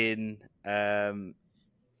he was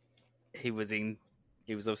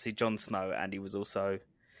obviously Jon Snow, and he was also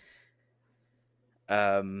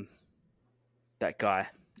that guy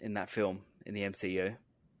in that film in the MCU.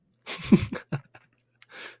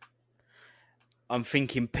 I'm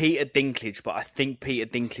thinking Peter Dinklage, but I think Peter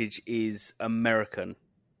Dinklage is American.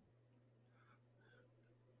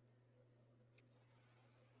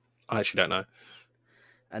 I actually don't know.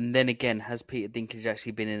 And then again, has Peter Dinklage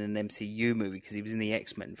actually been in an MCU movie? Because he was in the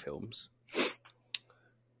X-Men films.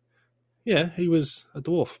 Yeah, he was a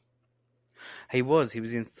dwarf. He was. He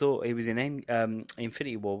was in Thor. He was in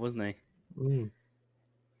Infinity War, wasn't he? Mm.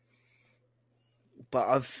 But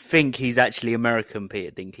I think he's actually American,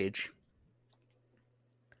 Peter Dinklage.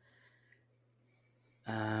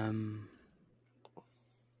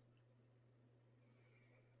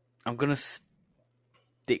 I'm gonna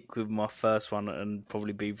stick with my first one and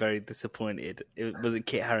probably be very disappointed. Was it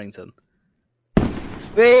Kit Harington?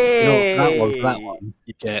 Hey! No, that one.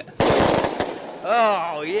 You get.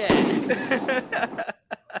 Oh yeah.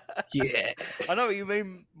 Yeah. I know what you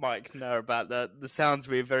mean, Mike. No, about the sounds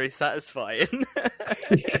being very satisfying.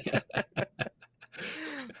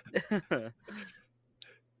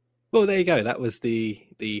 Well, there you go. That was the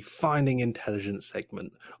Finding Intelligence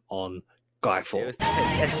segment on Guy It Fawkes. was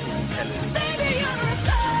testing intelligence. Baby, you're a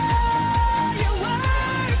star, you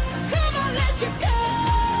work. Come on, let your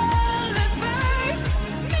colors burst.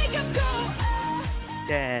 Make 'em go up.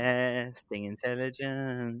 Testing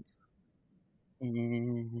intelligence.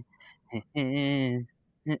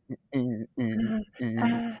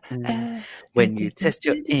 When you test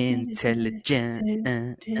your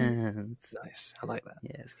intelligence. Nice. I like that.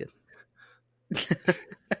 Yeah, it's good.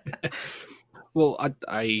 Well, I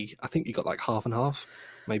think you got like half and half.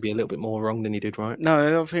 Maybe a little bit more wrong than you did right. No, I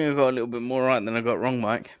don't think I got a little bit more right than I got wrong,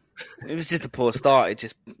 Mike. It was just a poor start. It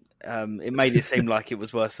just it made it seem like it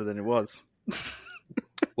was worse than it was.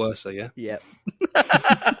 Worse, yeah. Yeah.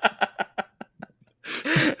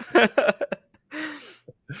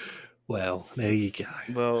 Well, there you go.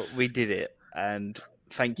 Well, we did it, and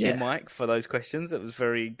thank you, Yeah. Mike, for those questions. It was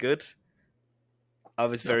very good. I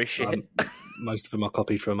was very shit. Most of them are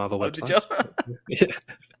copied from other Oh, did websites. Yeah.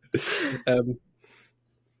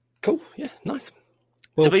 Cool. Yeah. Nice.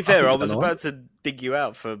 Well, To be fair, think I we've was done all about to dig you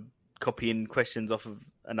out for copying questions off of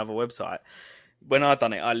another website. When I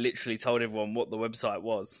done it, I literally told everyone what the website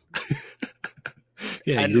was right.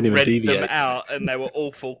 Yeah, and you didn't even read deviate. them out, and they were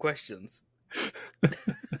all full questions.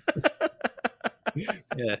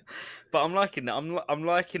 Yeah. But I'm liking that. I'm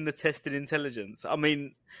liking the tested intelligence. I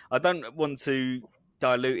mean, I don't want to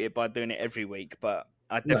dilute it by doing it every week, but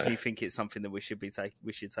I definitely think it's something that we should take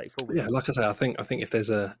forward. Yeah, like I say, I think if there's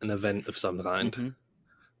an event of some kind, Mhm.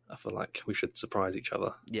 I feel like we should surprise each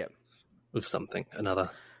other Yeah. with something,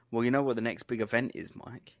 another. Well, you know what the next big event is,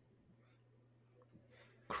 Mike?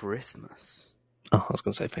 Christmas. Oh, I was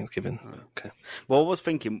going to say Thanksgiving. Okay. Well, I was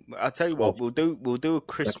thinking. I'll tell you what. We'll do a Friday.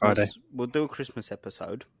 Christmas. We'll do a Christmas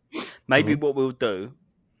episode. Maybe what we'll do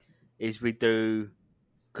is because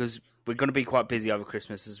we're going to be quite busy over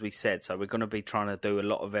Christmas, as we said. So we're going to be trying to do a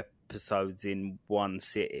lot of episodes in one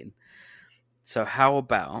sitting. So how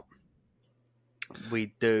about we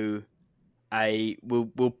do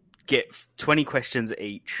we'll get 20 questions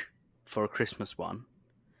each for a Christmas one,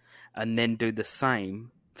 and then do the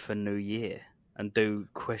same for New Year. And do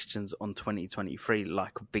questions on 2023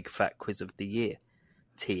 like a big fat quiz of the year.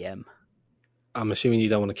 TM. I'm assuming you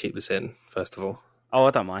don't want to keep this in, first of all. Oh,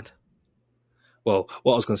 I don't mind. Well,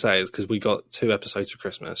 what I was going to say is because we got 2 episodes for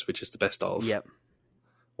Christmas, which is the best of. Yep.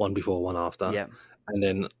 One before, one after. Yep. And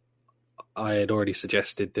then I had already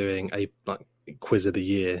suggested doing a quiz of the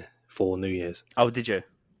year for New Year's. Oh, did you?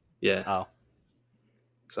 Yeah. Oh,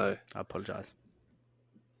 So I apologise.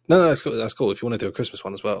 no, that's cool. That's cool. If you want to do a Christmas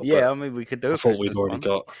one as well. Yeah, but I mean, we could do I a thought we'd Christmas already one.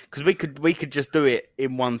 got. Because we could just do it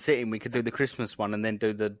in one sitting. We could do the Christmas one and then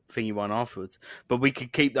do the thingy one afterwards. But we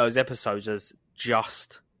could keep those episodes as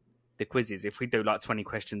just the quizzes. If we do like 20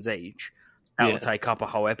 questions each, that will take up a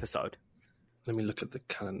whole episode. Let me look at the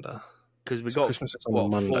calendar. Because we've So got Christmas is on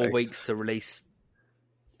Monday. 4 weeks to release.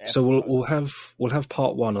 So we'll have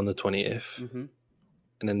part 1 on the 20th, Mm-hmm.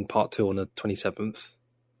 and then part 2 on the 27th,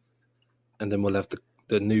 and then we'll have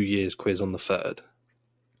the New Year's quiz on the 3rd.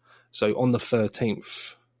 So on the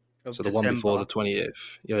 13th, so the one before the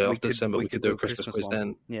 20th, after December, we could do a Christmas quiz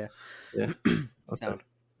one. then. Yeah. Okay.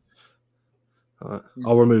 All right.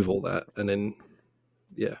 I'll remove all that, and then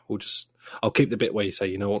I'll keep the bit where you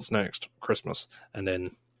say, what's next, Christmas, and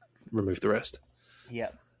then remove the rest. Yeah.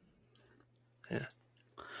 Yeah.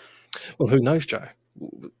 Well, who knows, Joe?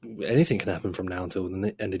 Anything can happen from now until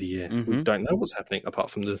the end of the year. Mm-hmm. We don't know what's happening apart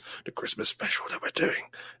from the Christmas special that we're doing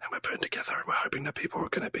and we're putting together, and we're hoping that people are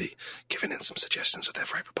going to be giving in some suggestions of their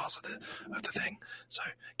favourite parts of the thing. So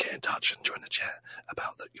get in touch and join the chat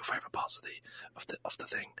about your favourite parts of the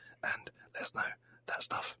thing, and let us know that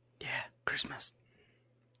stuff. Yeah, Christmas.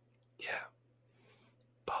 Yeah.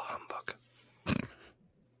 Bah humbug.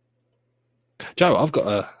 Joe, I've got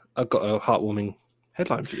a heartwarming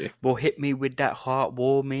headline for you. Well, hit me with that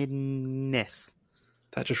heartwarmingness.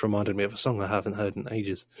 That just reminded me of a song I haven't heard in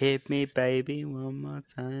ages. Hit me, baby, one more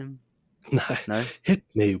time. No. Hit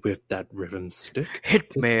me with that rhythm stick.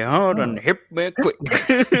 Hit me hard and hit me quick.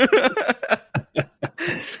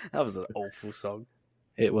 That was an awful song.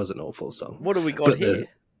 It was an awful song. What have we got here?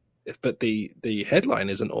 But the headline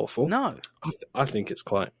isn't awful. No. I think it's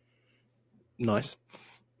quite nice.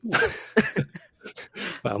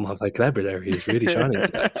 Well, my vocabulary is really shining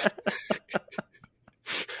today.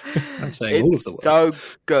 I'm saying all of the words. So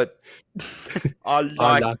good. I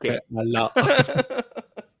like it. a lot.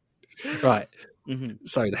 Right. Mm-hmm.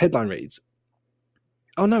 So the headline reads,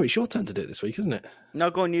 oh no, it's your turn to do it this week, isn't it? No,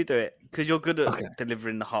 go on, you do it. Because you're good at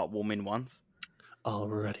delivering the heartwarming ones.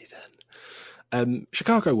 Alrighty then.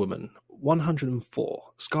 Chicago woman, 104,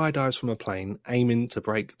 skydives from a plane, aiming to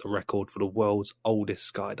break the record for the world's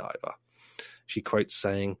oldest skydiver. She quotes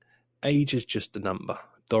saying, "Age is just a number,"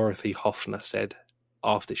 Dorothy Hoffner said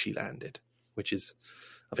after she landed, which is,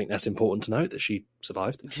 I think that's important to note that she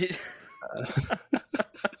survived.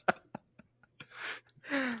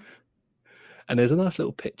 And there's a nice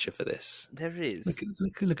little picture for this. There is.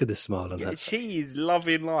 Look at the smile on her. She is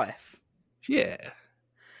loving life. Yeah.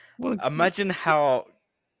 Imagine how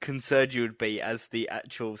concerned you would be as the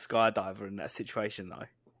actual skydiver in that situation, though.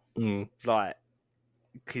 Mm. Like,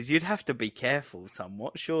 because you'd have to be careful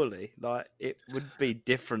somewhat, surely. Like, it would be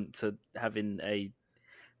different to having a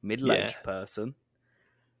middle-aged person.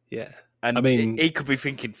 Yeah. And I mean, he could be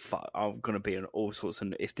thinking, fuck, I'm going to be on all sorts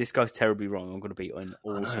of... If this goes terribly wrong, I'm going to be on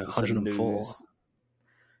all sorts of news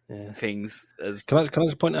things. Can I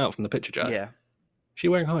just point out from the picture, Joe? Yeah. She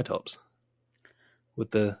wearing high tops?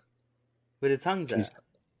 With the tongues out?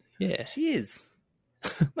 Yeah. She is.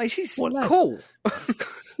 Mate, she's What cool.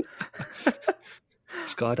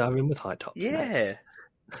 Skydiving with high tops. Yeah.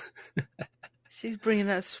 Nice. She's bringing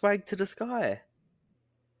that swag to the sky.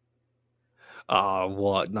 Oh,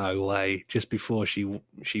 what? No way. Just before she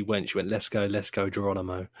went, let's go,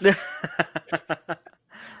 Geronimo.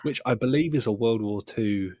 Which I believe is a World War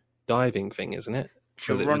II diving thing, isn't it?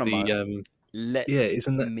 Geronimo.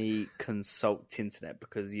 Isn't that... me consult internet,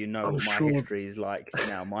 because you know I'm what my sure... history is like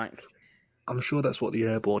now, Mike. I'm sure that's what the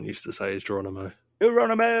airborne used to say is Geronimo.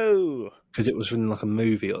 Geronimo! Because it was in like a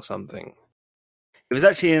movie or something. It was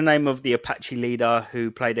actually the name of the Apache leader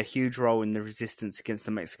who played a huge role in the resistance against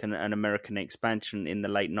the Mexican and American expansion in the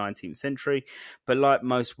late 19th century. But like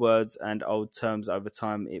most words and old terms over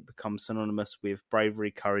time, it becomes synonymous with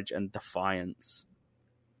bravery, courage, and defiance.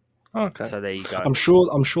 Okay. So there you go. I'm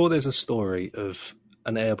sure there's a story of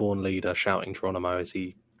an airborne leader shouting Geronimo as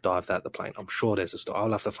he dived out the plane. I'm sure there's a story.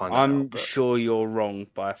 I'll have to find out. I'm sure you're wrong,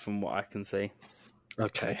 from what I can see.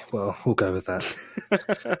 Okay, well, we'll go with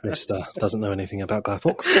that. Mister doesn't know anything about Guy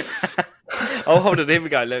Fawkes. Oh, hold on, here we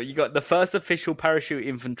go. Look, you got the first official parachute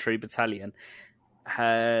infantry battalion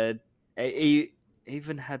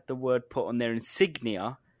even had the word put on their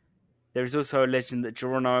insignia. There is also a legend that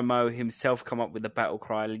Geronimo himself come up with a battle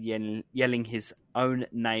cry, yelling his own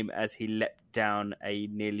name as he leapt down a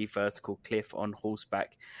nearly vertical cliff on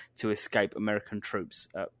horseback to escape American troops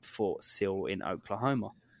at Fort Sill in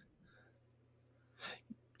Oklahoma.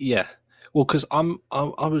 Yeah, well, because I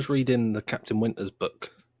was reading the Captain Winters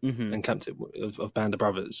book, mm-hmm. and Captain of Band of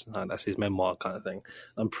Brothers. That's his memoir kind of thing.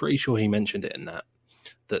 I'm pretty sure he mentioned it in that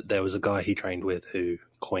there was a guy he trained with who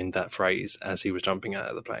coined that phrase as he was jumping out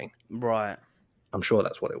of the plane. Right. I'm sure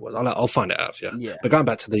that's what it was. I'll find it out. Yeah. But going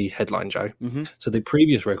back to the headline, Joe. Mm-hmm. So the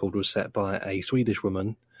previous record was set by a Swedish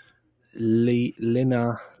woman,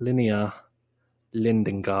 Linnea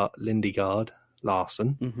Lindegard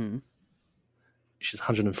Larsson. Mm-hmm. She's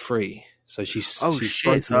 103, so she's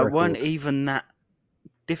shit! So it weren't even that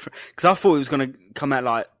different, because I thought it was going to come out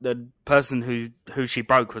like the person who she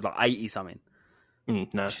broke was like 80 something.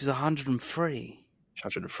 No, she's 103.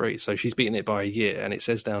 She's 103. So she's beaten it by a year, and it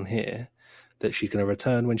says down here that she's going to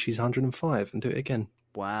return when she's 105 and do it again.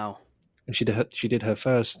 Wow. And she did her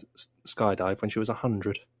first skydive when she was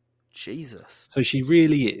 100. Jesus. So she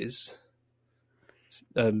really is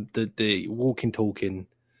the walking, talking.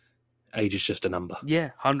 Age is just a number.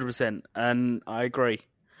 Yeah, 100%. And I agree.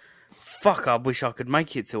 Fuck, I wish I could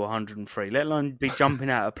make it to 103, let alone be jumping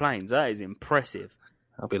out of planes. That is impressive.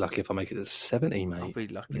 I'll be lucky if I make it to 70, mate. I'll be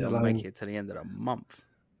lucky Let if I alone- make it to the end of the month.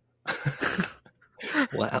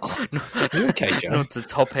 Wow. You okay, Joe? Not to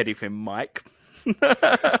top anything, Mike.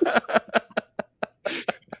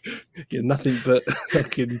 You're nothing but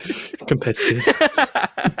fucking competitive.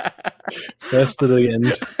 First to the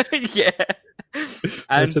end. Yeah.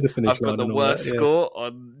 And First to the finish I've got line the and all worst that, yeah. score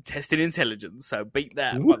on testing intelligence, so beat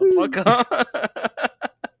that, Woo. motherfucker.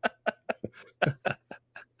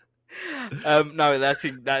 No,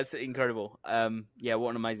 that's incredible. Yeah,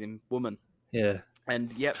 what an amazing woman. Yeah.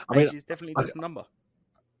 And yep, I mean, age is definitely just a number.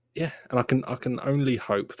 Yeah, and I can only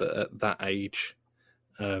hope that at that age,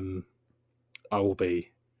 I will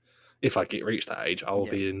be, if I reach that age, I will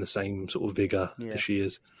be in the same sort of vigor Yeah. as she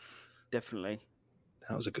is. Definitely.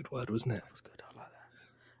 That was a good word, wasn't it? That was good. I like that.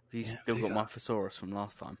 Have you Yeah, still got vigor. my thesaurus from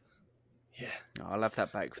last time? Yeah. Oh, I'll have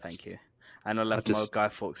that back, thank you. And I'll have just- my Guy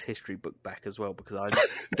Fawkes history book back as well, because I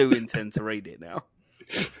do intend to read it now.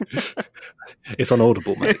 It's on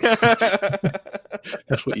Audible, mate.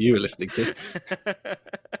 That's what you were listening to.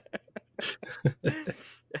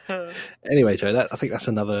 Anyway, Joe, I think that's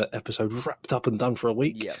another episode wrapped up and done for a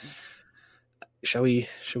week. Yeah. Shall we?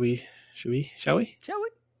 Shall we? Shall we?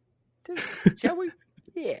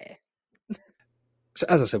 Yeah. So,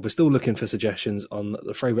 as I said, we're still looking for suggestions on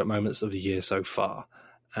the favourite moments of the year so far.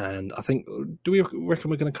 And I think, do we reckon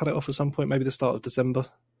we're going to cut it off at some point, maybe the start of December?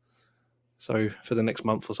 So for the next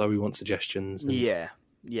month or so, we want suggestions. And Yeah.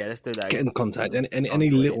 Yeah, let's do that. get in contact. Any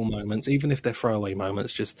little moments, even if they're throwaway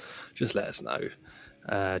moments, just let us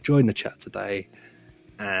know. Join the chat today.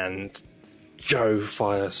 And Joe,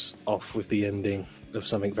 fire us off with the ending of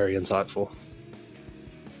something very insightful.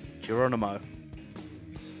 Geronimo.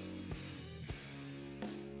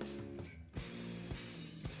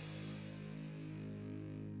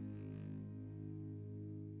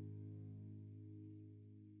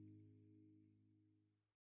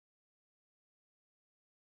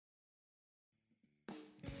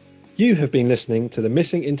 You have been listening to the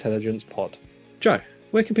Missing Intelligence Pod. Joe,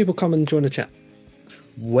 where can people come and join the chat?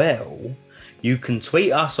 Well, you can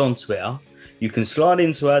tweet us on Twitter, you can slide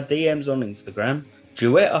into our DMs on Instagram,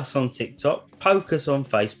 duet us on TikTok, poke us on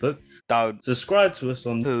Facebook, don't subscribe to us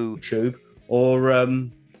on YouTube, or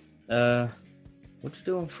what do you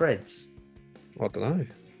do on Threads? I don't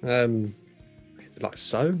know. Like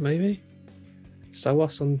so, maybe? Sew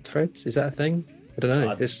us on Threads? Is that a thing? I don't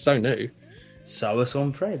know. It's so new. Sew us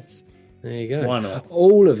on Threads. There you go. Why not?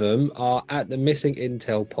 All of them are at the Missing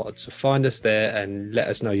Intel Pod, so find us there and let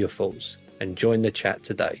us know your thoughts and join the chat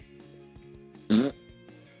today.